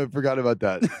shorty. Forgot about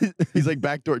that. He's like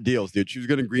backdoor deals, dude. She was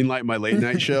gonna greenlight my late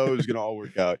night show. It was gonna all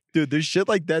work out. Dude, there's shit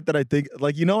like that I think,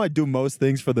 like, you know, I do most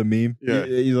things for the meme. Yeah.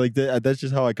 Like that's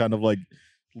just how I kind of like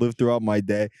live throughout my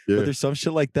day. Yeah. But there's some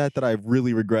shit like that I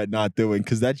really regret not doing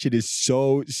because that shit is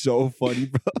so funny,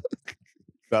 bro.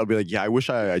 I'll be like, yeah, I wish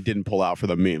I didn't pull out for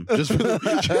the meme. Just for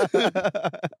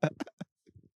the,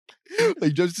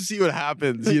 like just to see what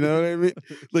happens, you know what I mean?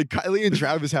 Like Kylie and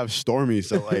Travis have Stormy,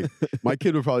 so like my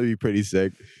kid would probably be pretty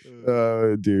sick.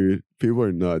 Dude, people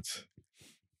are nuts.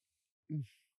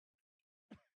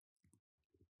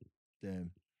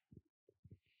 Damn.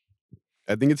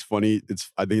 I think it's funny.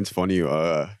 I think it's funny.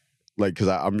 Like, cause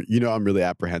I'm really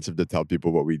apprehensive to tell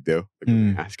people what we do. Like,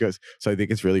 when they ask us. So I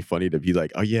think it's really funny to be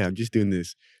like, oh yeah, I'm just doing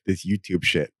this YouTube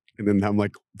shit. And then I'm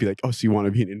like, be like, oh, so you want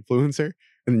to be an influencer?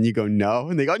 And then you go, no.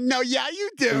 And they go, no, yeah, you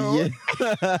do. Yeah.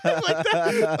 like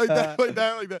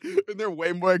that. And they're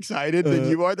way more excited than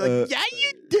you are. They're like, yeah,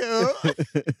 you do.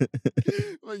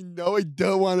 Like, no, I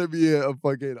don't want to be I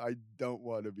don't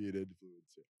want to be an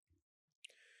influencer.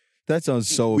 That sounds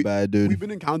so bad, dude. We've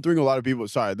been encountering a lot of people.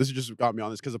 Sorry, this just got me on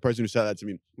this because the person who said that to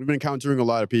me. We've been encountering a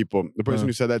lot of people. The person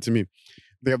who said that to me,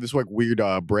 they have this like weird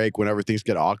break whenever things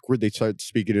get awkward. They start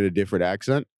speaking in a different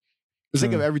accent. It's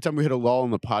like every time we hit a lull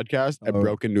on the podcast, I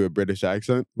broke into a British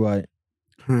accent. Right.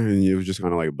 And it was just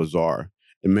kind of like bizarre.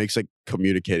 It makes like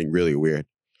communicating really weird.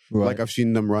 Right. Like I've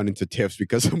seen them run into tiffs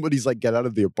because somebody's like, get out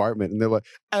of the apartment. And they're like,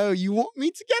 oh, you want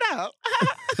me to get out?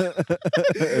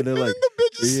 And they're like, then the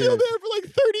bitch is still there for like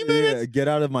 30 minutes. Yeah, get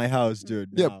out of my house, dude.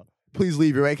 Yeah. now. Please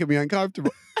leave. You're making me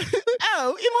uncomfortable.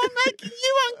 Oh, am I making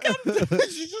you uncomfortable?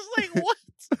 She's just like, what?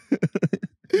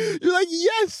 You're like,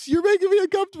 yes, you're making me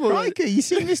uncomfortable. Crikey, you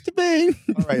see Mr. Bean?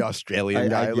 All right, Australian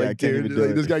guy. I Like, can't dude, even do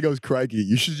like, it. this guy goes crikey.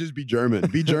 You should just be German.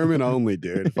 Be German only,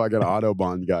 dude. Fucking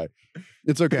Autobahn guy.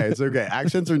 It's okay. It's okay.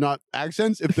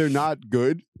 Accents. If they're not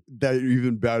good, they're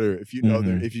even better. If you know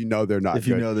they're not. If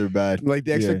you good. know they're bad. Like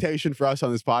the expectation for us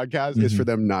on this podcast is for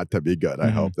them not to be good. I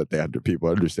hope that people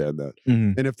understand that.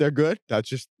 And if they're good,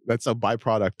 that's a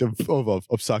byproduct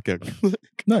of sucking.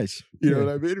 Nice. You know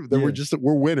what I mean? Then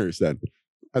we're winners then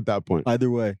at that point. Either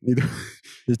way. Either,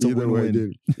 It's a either way, win-win.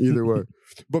 dude. Either way.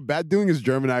 But Bat doing his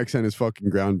German accent is fucking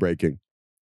groundbreaking.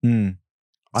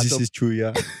 This is true,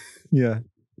 yeah. Yeah.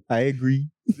 I agree.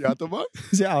 The Autobahn?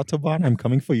 The Autobahn. I'm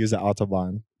coming for you, the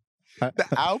Autobahn. The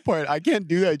ow part, I can't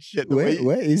do that shit. The way-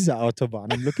 Where is the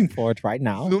Autobahn? I'm looking for it right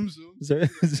now. Zoom, zoom.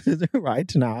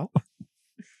 Right now.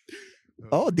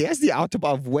 Oh, there's the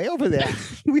Autobahn way over there.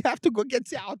 We have to go get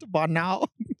the Autobahn now.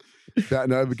 That,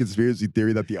 and I have a conspiracy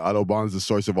theory that the Autobahn is the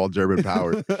source of all German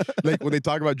power. Like when they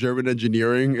talk about German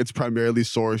engineering, it's primarily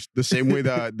sourced the same way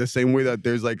that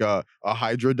there's like a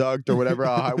hydroduct or whatever.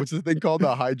 What's the thing called?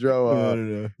 The hydro. I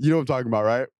don't know. You know what I'm talking about,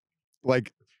 right?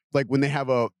 Like when they have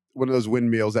one of those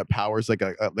windmills that powers like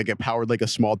it powered like a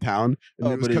small town,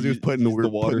 and it was because he was put in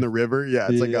the river. Yeah,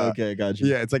 it's like okay, gotcha.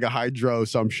 yeah, it's like a hydro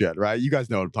some shit, right? You guys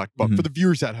know what I'm talking about. For the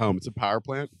viewers at home, it's a power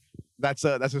plant. That's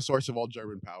a source of all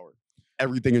German power.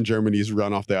 Everything in Germany is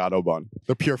run off the Autobahn.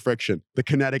 The pure friction, the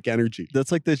kinetic energy.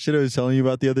 That's like the shit I was telling you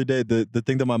about the other day. The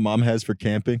thing that my mom has for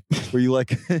camping, where you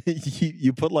like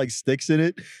you put like sticks in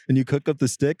it and you cook up the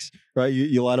sticks, right?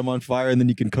 You light them on fire and then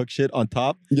you can cook shit on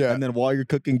top. Yeah. And then while you're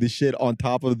cooking the shit on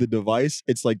top of the device,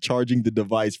 it's like charging the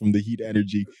device from the heat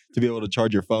energy to be able to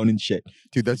charge your phone and shit.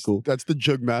 Dude, that's cool. That's the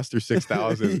Jugmaster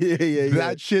 6000. yeah.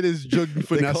 That shit is jug and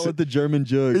They finesse. call it the German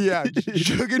jug. Yeah,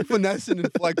 jug and finessing and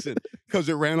flexing because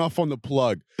it ran off on the plug.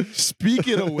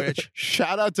 Speaking of which,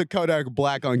 shout out to Kodak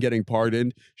Black on getting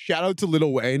pardoned. Shout out to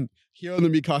Lil Wayne. Here on the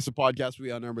Mikasa podcast,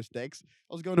 we own our mistakes.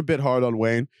 I was going a bit hard on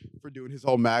Wayne for doing his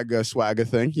whole MAGA swagger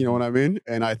thing. You know what I mean?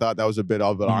 And I thought that was a bit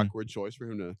of an awkward choice for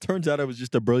him to. Turns out it was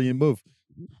just a brilliant move.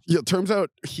 Yeah, turns out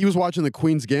he was watching the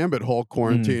Queen's Gambit whole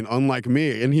quarantine, unlike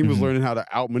me, and he was learning how to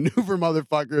outmaneuver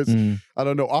motherfuckers. I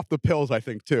don't know, off the pills, I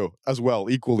think too, as well,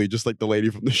 equally, just like the lady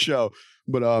from the show.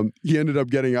 But he ended up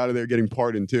getting out of there, getting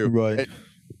pardoned too. Right. And,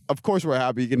 of course, we're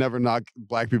happy. You can never knock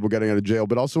black people getting out of jail,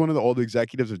 but also one of the old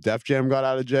executives of Def Jam got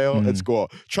out of jail. It's cool.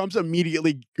 Trump's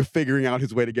immediately figuring out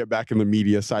his way to get back in the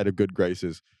media side of good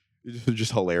graces. It's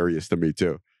just hilarious to me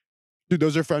too. Dude,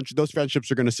 those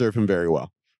friendships are going to serve him very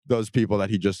well. Those people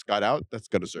that he just got out, that's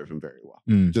going to serve him very well,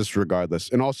 just regardless.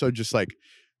 And also just like,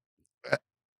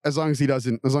 as long as he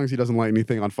doesn't light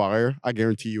anything on fire, I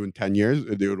guarantee you in 10 years,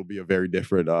 it'll be a very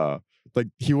different, like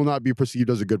he will not be perceived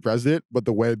as a good president, but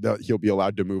the way that he'll be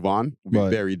allowed to move on will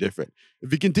be very different.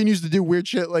 If he continues to do weird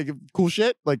shit, like cool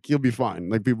shit, like he'll be fine.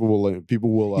 Like people will.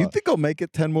 You think he'll make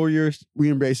it 10 more years? We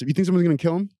embrace it. You think someone's gonna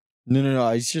kill him?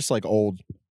 No. He's just like old.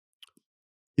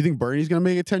 You think Bernie's gonna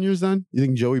make it 10 years then? You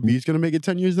think Joey B's gonna make it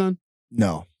 10 years then?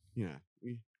 No. Yeah.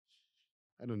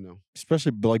 I don't know.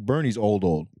 Especially like Bernie's old.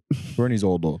 Bernie's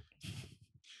old.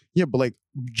 Yeah, but like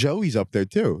Joey's up there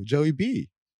too. Joey B.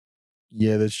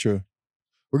 Yeah, that's true.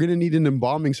 We're gonna need an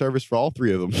embalming service for all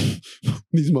three of them.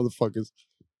 These motherfuckers.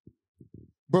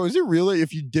 Bro, is it really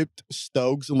if you dipped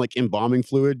Stokes in like embalming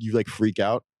fluid, you like freak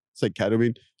out? It's like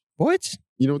ketamine. What?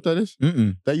 You know what that is?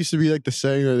 Mm-mm. That used to be like the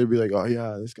saying, or they'd be like, "Oh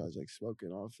yeah, this guy's like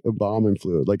smoking off embalming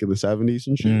fluid," like in the 70s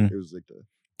and shit. It was like the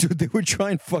Dude, they were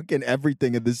trying fucking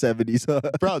everything in the 70s.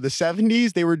 bro. The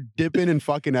 70s, they were dipping and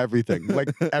fucking everything. Like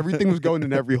everything was going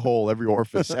in every hole, every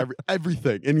orifice,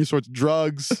 everything, any sorts of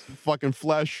drugs, fucking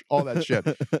flesh, all that shit.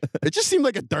 It just seemed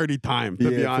like a dirty time, to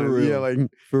be honest. For real. Yeah, like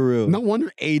For real. no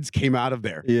wonder AIDS came out of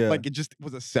there. Yeah. Like it just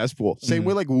was a cesspool. Same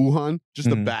way like Wuhan, just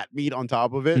the bat meat on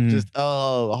top of it. Just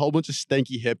a whole bunch of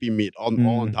stanky hippie meat all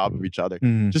on top of each other.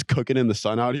 Just cooking in the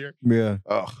sun out here. Yeah.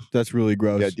 Ugh. That's really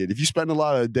gross. Yeah, dude. If you spend a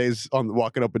lot of days on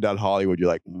walking up and down Hollywood, you're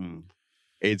like,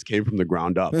 AIDS came from the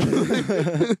ground up.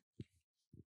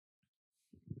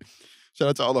 Shout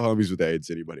out to all the homies with AIDS.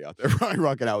 Anybody out there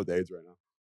rocking out with AIDS right now?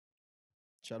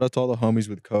 Shout out to all the homies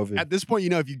with COVID. At this point, you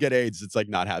know, if you get AIDS, it's like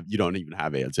you don't even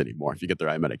have AIDS anymore if you get the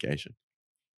right medication.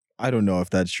 I don't know if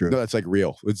that's true. No, that's like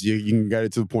real. It's you can get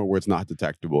it to the point where it's not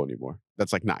detectable anymore.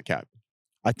 That's like not cap.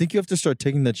 I think you have to start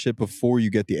taking that shit before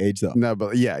you get the AIDS, though. No,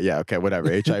 but yeah, okay, whatever.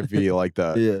 HIV, like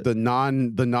the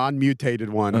non-mutated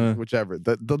one, whichever.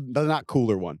 The not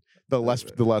cooler one. The less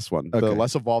one. Okay. The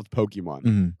less evolved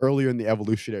Pokemon. Earlier in the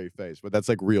evolutionary phase, but that's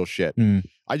like real shit.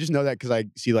 I just know that because I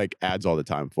see like ads all the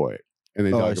time for it. And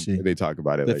they talk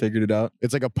about it. They like, figured it out.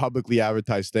 it's like a publicly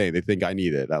advertised thing. They think I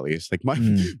need it at least. Like my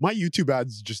YouTube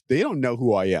ads they don't know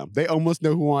who I am. They almost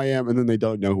know who I am, and then they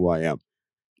don't know who I am.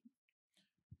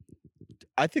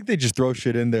 I think they just throw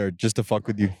shit in there just to fuck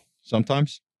with you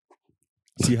sometimes.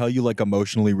 See how you like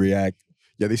emotionally react.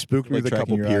 Yeah, they spooked me Like with a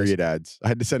couple tracking your eyes. period ads. I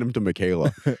had to send them to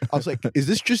Michaela. I was like, "Is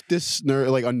this just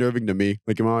like unnerving to me?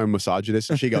 Like, am I a misogynist?"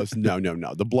 And she goes, "No, no,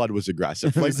 no. The blood was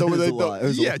aggressive. Like, It was a lie. It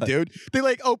was a yeah, lie. dude. They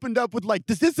like opened up with like,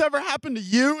 does this ever happen to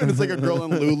you?" And it's like a girl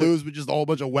in Lulu's with just a whole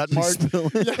bunch of wet marks.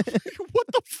 Yeah, what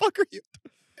the fuck are you?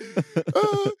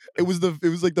 It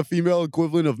was like the female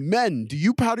equivalent of men. Do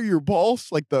you powder your balls?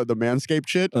 Like the Manscaped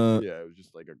shit. Yeah, it was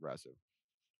just like aggressive.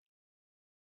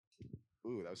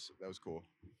 Ooh, that was cool.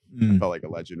 I felt like a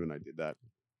legend when I did that.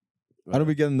 I don't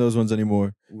be getting those ones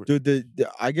anymore, dude.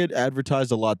 I get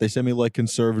advertised a lot. They send me like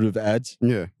conservative ads.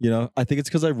 Yeah, You know, I think it's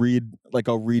because I'll read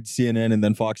CNN and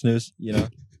then Fox News. You know,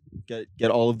 get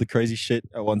all of the crazy shit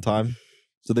at one time.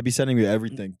 So they be sending me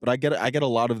everything. But I get a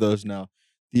lot of those now.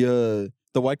 The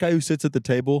white guy who sits at the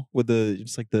table with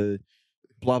the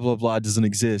blah blah blah doesn't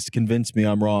exist. Convince me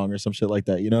I'm wrong or some shit like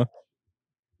that. You know?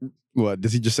 what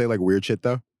does he just say like weird shit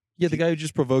though? Yeah, the guy who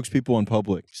just provokes people in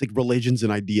public. It's like religion's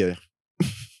an idea.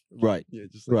 Right. Yeah,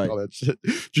 just like all that shit.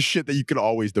 Just shit that you could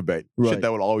always debate. Shit Right.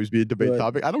 that would always be a debate Right.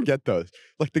 topic. I don't get those.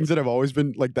 Like things that have always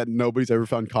been like that nobody's ever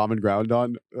found common ground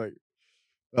on. Like,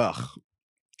 ugh.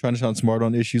 Trying to sound smart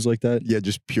on issues like that. Yeah,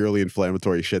 just purely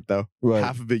inflammatory shit though. Right.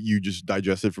 Half of it you just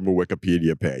digested from a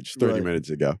Wikipedia page 30 Right. minutes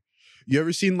ago. You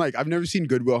ever seen like I've never seen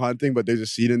Good Will Hunting, but there's a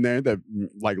scene in there that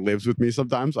like lives with me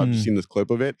sometimes. I've just seen this clip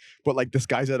of it. But like this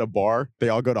guy's at a bar. They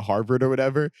all go to Harvard or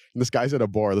whatever. And this guy's at a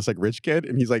bar, this like rich kid,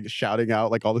 and he's like shouting out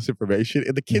like all this information.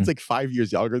 And the kid's like 5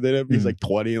 years younger than him. He's like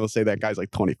 20, and let's say that guy's like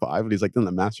 25, and he's like in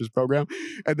the master's program.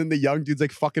 And then the young dude's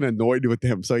like fucking annoyed with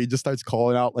him. So he just starts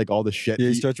calling out like all the shit. Yeah,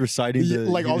 he starts reciting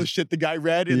all the shit the guy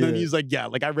read, and then Yeah. he's like, "Yeah,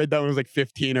 like I read that when I was like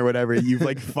 15 or whatever." You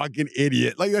like fucking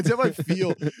idiot. Like that's how I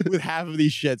feel with half of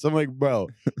these shits. I'm like, bro,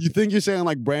 you think you're saying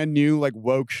like brand new, like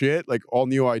woke shit, like all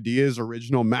new ideas,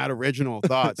 mad original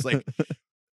thoughts, like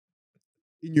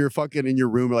in your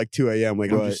room at like 2 a.m.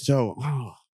 Like I'm just so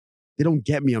they don't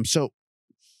get me. I'm so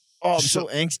I'm so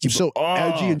angsty. I'm so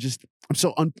edgy and just I'm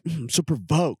so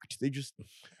provoked. They just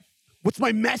what's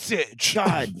my message?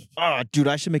 God. Dude,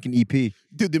 I should make an EP.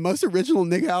 Dude, the most original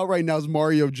nigga out right now is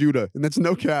Mario Judah, and that's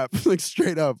no cap, like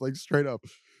straight up.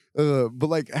 But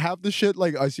like half the shit,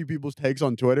 like I see people's takes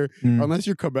on Twitter. Unless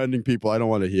you're commending people, I don't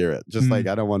want to hear it. Just like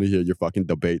I don't want to hear your fucking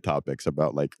debate topics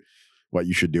about like what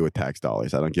you should do with tax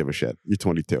dollars. I don't give a shit. You're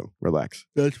 22. Relax.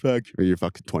 That's fact. Or you're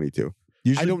fucking 22.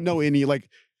 Usually, I don't know any like.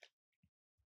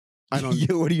 I don't.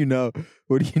 Yeah, what do you know?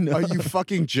 What do you know? Are you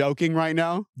fucking joking right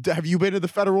now? Have you been to the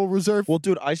Federal Reserve? Well,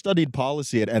 dude, I studied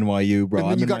policy at NYU, bro. And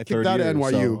then I'm you in got my kicked third out of year,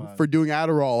 NYU so, for doing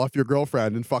Adderall off your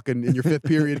girlfriend and fucking in your fifth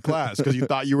period class because you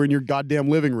thought you were in your goddamn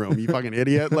living room. You fucking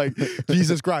idiot! Like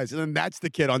Jesus Christ! And then that's the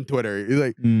kid on Twitter. He's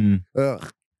like,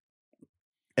 ugh.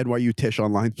 NYU Tish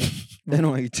online.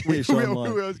 NYU Tish we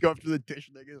online. always go after the Tish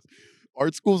niggas.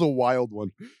 Art school's a wild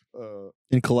one.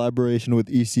 In collaboration with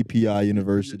ECPI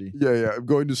University. Yeah. I'm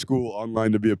going to school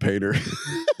online to be a painter.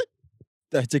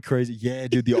 That's a crazy. Yeah,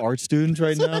 dude, the art students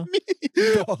right That's now.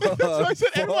 what I mean.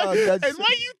 That's why I said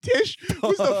NYU Tish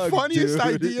was the fuck, funniest dude.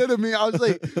 idea to me. I was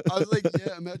like,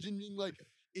 yeah, imagine being like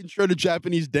intro to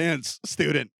Japanese dance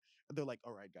student. And they're like,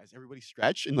 all right, guys, everybody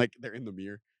stretch, and like they're in the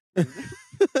mirror.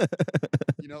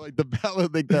 You know, like the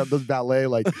ballet,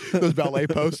 like those ballet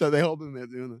posts that they hold and they're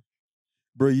doing it.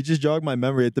 Bro, you just jogged my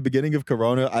memory. At the beginning of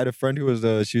Corona, I had a friend who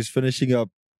was she was finishing up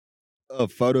a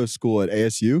photo school at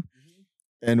ASU.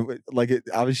 And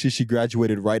obviously she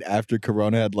graduated right after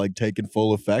Corona had like taken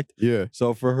full effect. Yeah.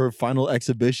 So for her final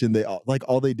exhibition, they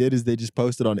all they did is they just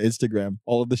posted on Instagram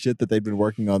all of the shit that they'd been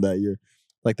working on that year.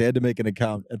 Like they had to make an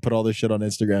account and put all this shit on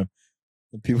Instagram.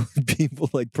 And people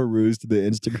like perused the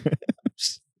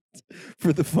Instagrams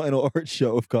for the final art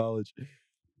show of college.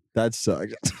 That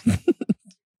sucks.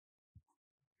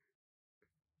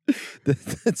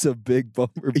 That's a big bummer.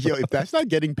 Bro. Yo, if that's not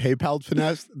getting PayPal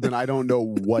finessed, then I don't know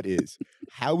what is.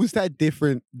 How is that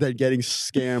different than getting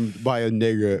scammed by a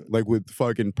nigga like with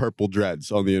fucking purple dreads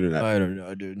on the internet? I don't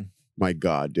know, dude. My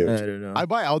God, dude. I don't know. I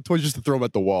buy Altoids just to throw them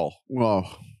at the wall.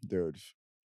 Oh, dude.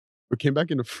 We came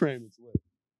back into frame. It's lit.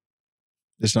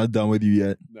 It's not done with you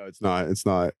yet. No, it's not. It's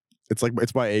not. It's like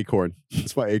it's by Acorn.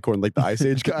 It's by Acorn, like the Ice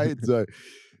Age guy. It's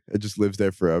it just lives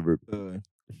there forever.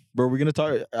 Bro, we're gonna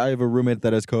talk. I have a roommate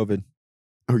that has COVID.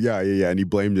 Oh yeah. And he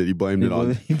blamed it. He blamed it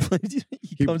on.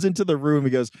 He comes into the room. He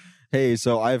goes, "Hey,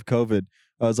 so I have COVID."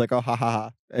 I was like, "Oh, ha ha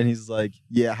ha," and he's like,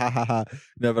 "Yeah, ha ha ha."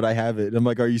 No, but I have it. And I'm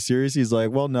like, "Are you serious?" He's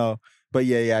like, "Well, no, but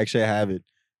yeah, actually, I have it."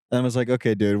 And I was like,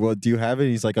 "Okay, dude. Well, do you have it?"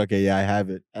 And he's like, "Okay, yeah, I have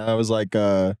it." And I was like,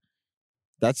 "That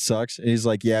sucks." And he's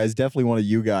like, "Yeah, it's definitely one of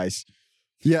you guys."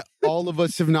 Yeah, all of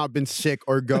us have not been sick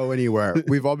or go anywhere.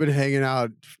 We've all been hanging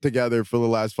out together for the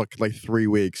last fucking like 3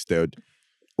 weeks, dude.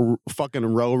 fucking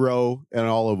Roro, and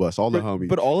all of us, all the homies.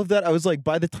 But all of that, I was like,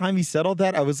 by the time he said all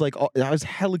that, I was like, I was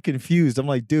hella confused. I'm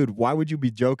like, dude, why would you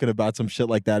be joking about some shit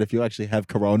like that if you actually have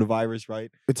coronavirus,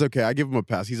 right? It's okay. I give him a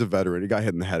pass. He's a veteran. He got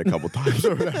hit in the head a couple times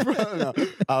or whatever.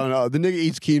 I don't know. The nigga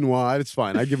eats quinoa. It's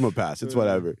fine. I give him a pass. It's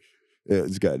whatever.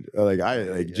 It's good.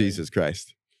 Jesus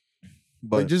Christ.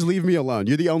 But Like, just leave me alone.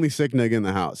 You're the only sick nigga in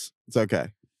the house. It's okay.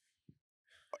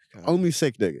 Only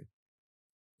sick nigga.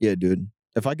 yeah, dude.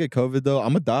 If I get COVID though, I'm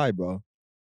gonna die, bro.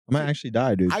 I'm gonna actually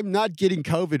die, dude. I'm not getting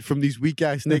COVID from these weak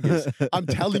ass niggas. I'm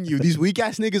telling you, these weak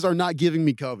ass niggas are not giving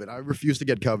me COVID. I refuse to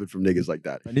get COVID from niggas like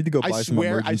that. I need to go buy I some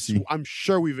swear, emergency. I'm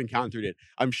sure we've encountered it.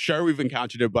 I'm sure we've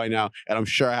encountered it by now, and I'm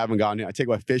sure I haven't gotten it. I take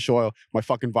my fish oil, my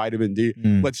fucking vitamin D.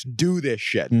 Mm. Let's do this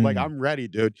shit. Mm. Like, I'm ready,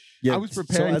 dude. Yeah, I was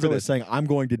preparing so as for I was this. saying, I'm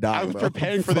going to die. I was bro.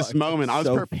 preparing for this Fuck. moment. I was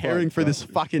So preparing fucked, for bro. this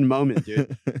fucking moment,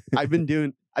 dude. I've been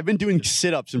doing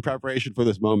sit-ups in preparation for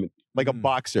this moment, like a Mm.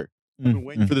 boxer. I've been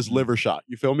waiting for this liver shot.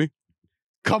 You feel me?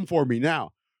 Come for me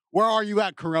now. Where are you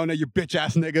at, Corona, you bitch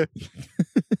ass nigga?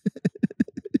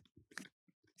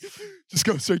 Just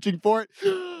go searching for it.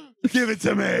 Give it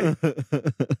to me.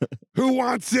 Who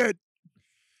wants it?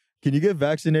 Can you get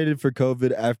vaccinated for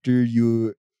COVID after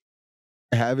you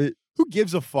have it? Who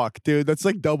gives a fuck, dude? That's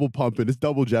like double pumping. It's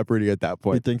double jeopardy at that You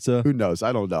point. think so? Who knows?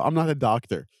 I don't know. I'm not a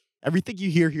doctor. Everything you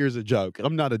hear here is a joke.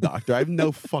 I'm not a doctor. I have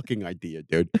no fucking idea,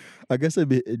 dude. I guess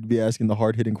it'd be asking the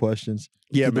hard hitting questions.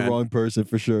 Yeah, to man. the wrong person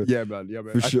for sure. Yeah, man. Yeah,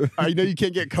 man. For sure. I know you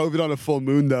can't get COVID on a full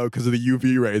moon though because of the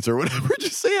UV rays or whatever.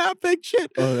 Just say half baked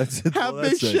shit. Oh, that's it. Half Well,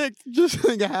 baked that's it. shit. Just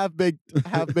like a half baked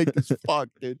as fuck,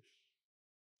 dude.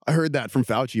 I heard that from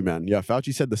Fauci, man. Yeah,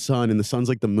 Fauci said the sun, and the sun's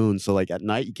like the moon. So like at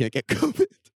night you can't get COVID.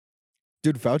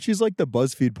 Dude, Fauci's like the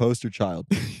BuzzFeed poster child.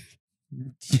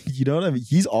 You know what I mean?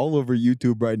 He's all over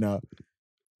YouTube right now.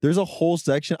 There's a whole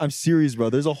section. I'm serious, bro.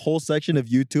 There's a whole section of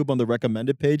YouTube on the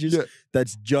recommended pages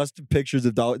that's just pictures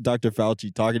of Dr.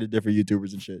 Fauci talking to different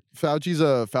YouTubers and shit.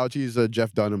 Fauci's a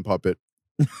Jeff Dunham puppet.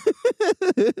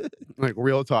 Like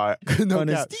real talk. No On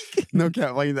his cap. No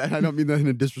cap. Like that. I don't mean that in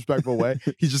a disrespectful way.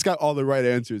 He's just got all the right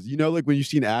answers. You know, like when you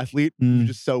see an athlete who's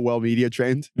just so well media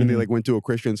trained and they like went to a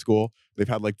Christian school, they've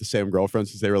had like the same girlfriend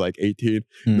since they were like 18.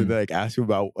 Then they like ask him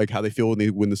about like how they feel when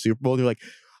they win the Super Bowl. They're like,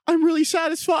 I'm really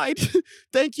satisfied.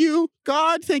 Thank you,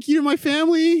 God. Thank you to my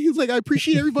family. He's like, I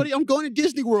appreciate everybody. I'm going to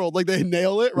Disney World. Like they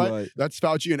nail it, right? That's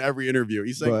Fauci in every interview.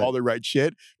 He's saying all the right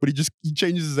shit, but he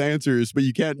changes his answers. But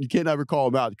you can't ever call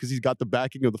him out because he's got the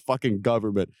backing of the fucking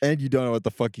government. And you don't know what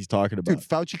the fuck he's talking about. Dude,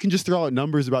 Fauci can just throw out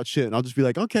numbers about shit, and I'll just be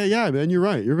like, okay, yeah, man, you're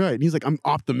right. And he's like, I'm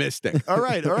optimistic. All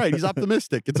right. He's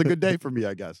optimistic. It's a good day for me,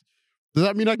 I guess. Does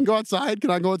that mean I can go outside? Can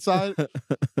I go outside?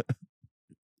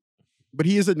 But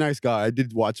he is a nice guy. I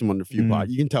did watch him on a few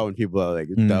podcasts. You can tell when people are like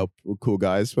dope, cool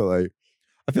guys. But like,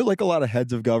 I feel like a lot of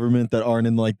heads of government that aren't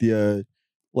in like the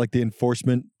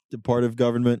enforcement part of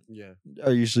government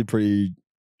are usually pretty.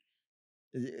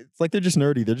 It's like they're just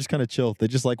nerdy. They're just kind of chill. They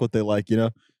just like what they like, you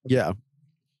know? Yeah.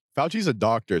 Fauci's a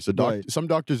doctor, so some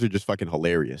doctors are just fucking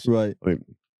hilarious. Right. I mean,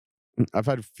 I've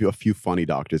had a few funny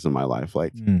doctors in my life,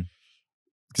 like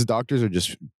because doctors are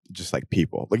just like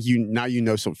people. Like you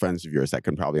know some friends of yours that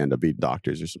can probably end up being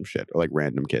doctors or some shit, or like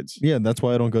random kids. Yeah, and that's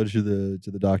why I don't go to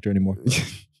the doctor anymore.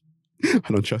 I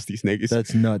don't trust these niggas.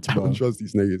 That's nuts, bro. I don't trust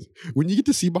these niggas. When you get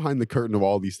to see behind the curtain of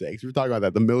all these things, we're talking about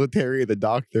that. The military, the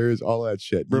doctors, all that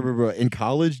shit. Bro. In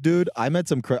college, dude, I met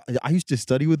some I used to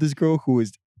study with this girl who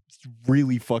was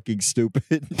really fucking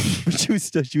stupid. she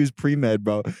was pre-med,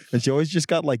 bro. And she always just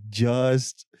got like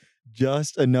just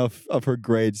enough of her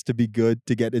grades to be good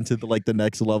to get into the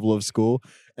next level of school.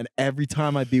 And every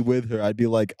time I'd be with her, I'd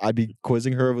be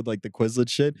quizzing her with like the Quizlet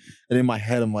shit. And in my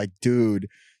head, I'm like, dude,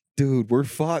 we're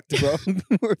fucked, bro.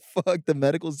 We're fucked. The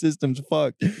medical system's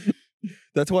fucked.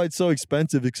 That's why it's so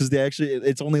expensive, because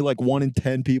it's only like 1 in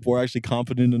 10 people are actually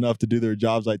competent enough to do their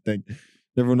jobs, I think.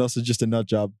 Everyone else is just a nut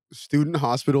job. Student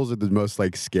hospitals are the most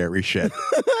like scary shit.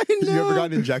 I know. You ever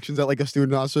gotten injections at like a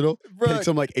student hospital? Bro. Takes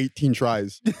them like 18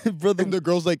 tries. Bro, And the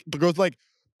girl's like,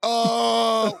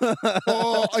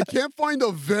 I can't find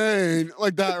a vein,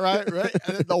 like that, right?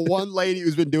 And then the one lady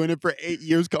who's been doing it for 8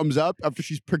 years comes up after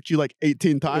she's pricked you like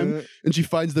 18 times, and she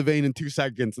finds the vein in 2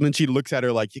 seconds. And then she looks at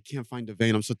her like, you can't find a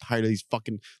vein. I'm so tired of these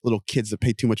fucking little kids that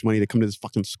pay too much money to come to this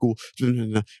fucking school.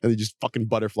 And they just fucking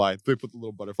butterfly. They put the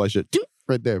little butterfly shit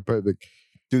right there. Perfect.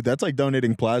 Dude, that's like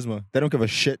donating plasma. They don't give a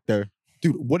shit there.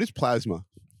 Dude, what is plasma?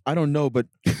 I don't know, but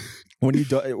when you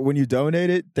donate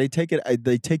it, they take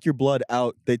your blood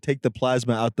out, they take the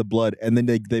plasma out the blood, and then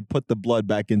they put the blood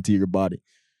back into your body.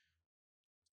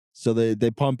 So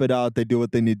they pump it out, they do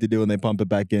what they need to do, and they pump it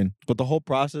back in. But the whole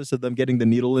process of them getting the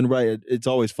needle in right, it's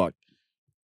always fucked.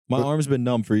 My arm's been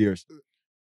numb for years.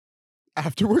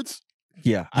 afterwards.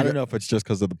 Yeah, I don't know if it's just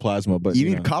because of the plasma, but You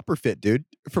need Copper Fit, dude,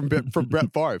 from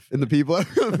Brett Favre and the people. I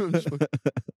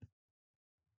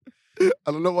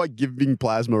don't know why giving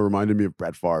plasma reminded me of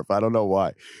Brett Favre. I don't know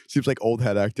why. Seems like old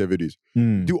head activities.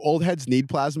 Do old heads need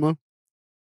plasma?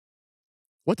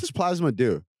 What does plasma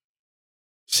do?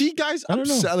 See, guys, I don't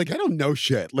know. Like I don't know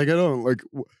shit. Like I don't like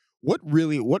what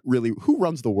really. Who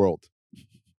runs the world?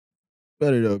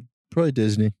 Better know. Probably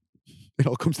Disney. It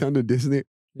all comes down to Disney.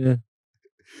 Yeah,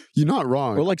 You're not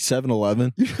wrong. or like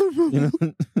 7-Eleven. You know,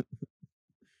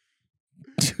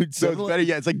 dude. So it's better.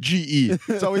 Yeah, it's like GE.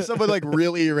 It's always someone like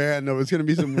really random. It's gonna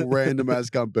be some random ass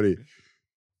company.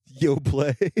 Yo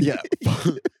play. Yeah.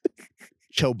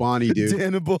 Chobani, dude.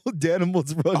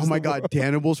 Danimals runs. Oh my the God, world.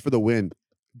 Danibles for the win.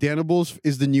 Danibles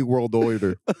is the new world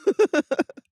order.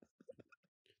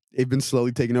 They've been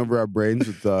slowly taking over our brains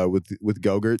with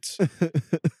Go-Gurts,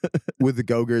 with the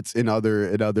Go-Gurts and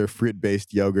other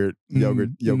fruit-based yogurt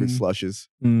slushes.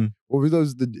 What were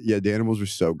those? Danimals were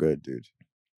so good, dude.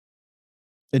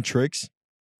 And tricks.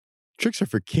 Tricks are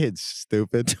for kids,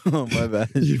 stupid. Oh my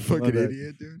bad. You My fucking bad.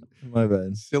 idiot, dude. My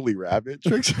bad. Silly rabbit.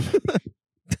 Tricks.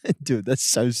 Dude, that's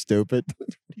so stupid. What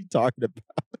are you talking about?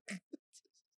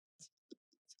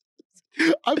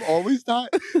 I've always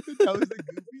thought that was the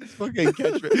goofiest fucking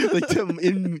catchphrase. Like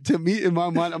to me, in my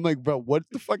mind, I'm like, bro, what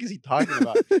the fuck is he talking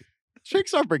about?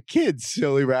 Tricks are for kids,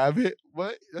 silly rabbit.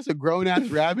 What? That's a grown ass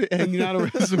rabbit hanging out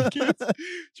around some kids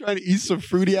trying to eat some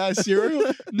fruity ass cereal.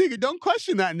 Nigga, don't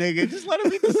question that nigga. Just let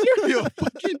him eat the cereal.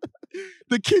 Fucking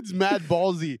the kid's mad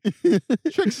ballsy.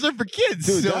 Tricks are for kids.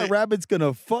 Dude, silly. that rabbit's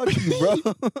gonna fuck you, bro.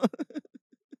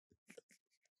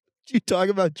 You talk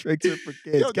about tricks are for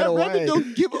kids. Yo, Get that away. rabbit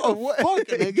don't give a fuck,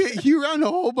 nigga. You around a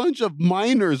whole bunch of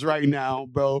minors right now,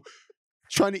 bro.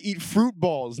 Trying to eat fruit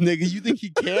balls, nigga. You think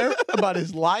he care about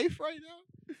his life right now?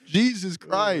 Jesus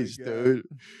Christ, dude.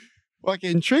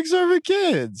 Fucking tricks are for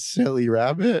kids, silly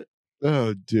rabbit.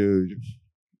 Oh, dude.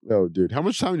 How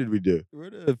much time did we do? We're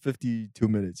at 52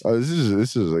 minutes. Oh, this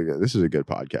is a good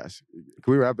podcast.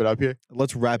 Can we wrap it up here?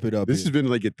 Let's wrap it up. This has been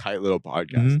like a tight little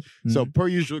podcast. So per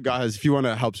usual, guys, if you want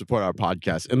to help support our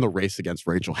podcast in the race against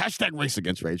Rachel, hashtag race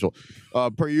against Rachel.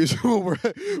 Per usual, we're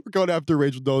going after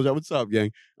Rachel Dolezal. What's up,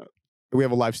 gang? We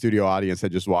have a live studio audience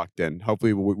that just walked in.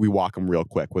 Hopefully, we walk them real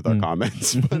quick with our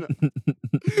comments. But,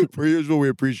 per usual, we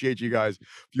appreciate you guys.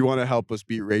 If you want to help us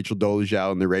beat Rachel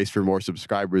Dolezal in the race for more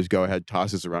subscribers, go ahead,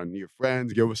 toss us around to your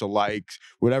friends, give us a like,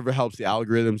 whatever helps the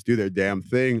algorithms do their damn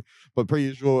thing. But per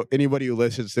usual, anybody who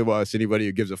listens to us, anybody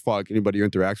who gives a fuck, anybody who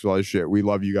interacts with all this shit, we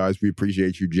love you guys. We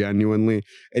appreciate you genuinely.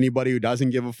 Anybody who doesn't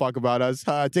give a fuck about us,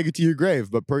 take it to your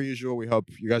grave. But per usual, we hope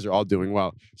you guys are all doing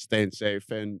well, staying safe,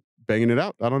 and banging it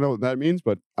out. I don't know what that means,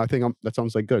 but I think that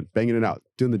sounds like good. Banging it out,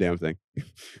 doing the damn thing.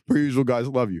 Per usual, guys,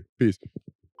 love you. Peace.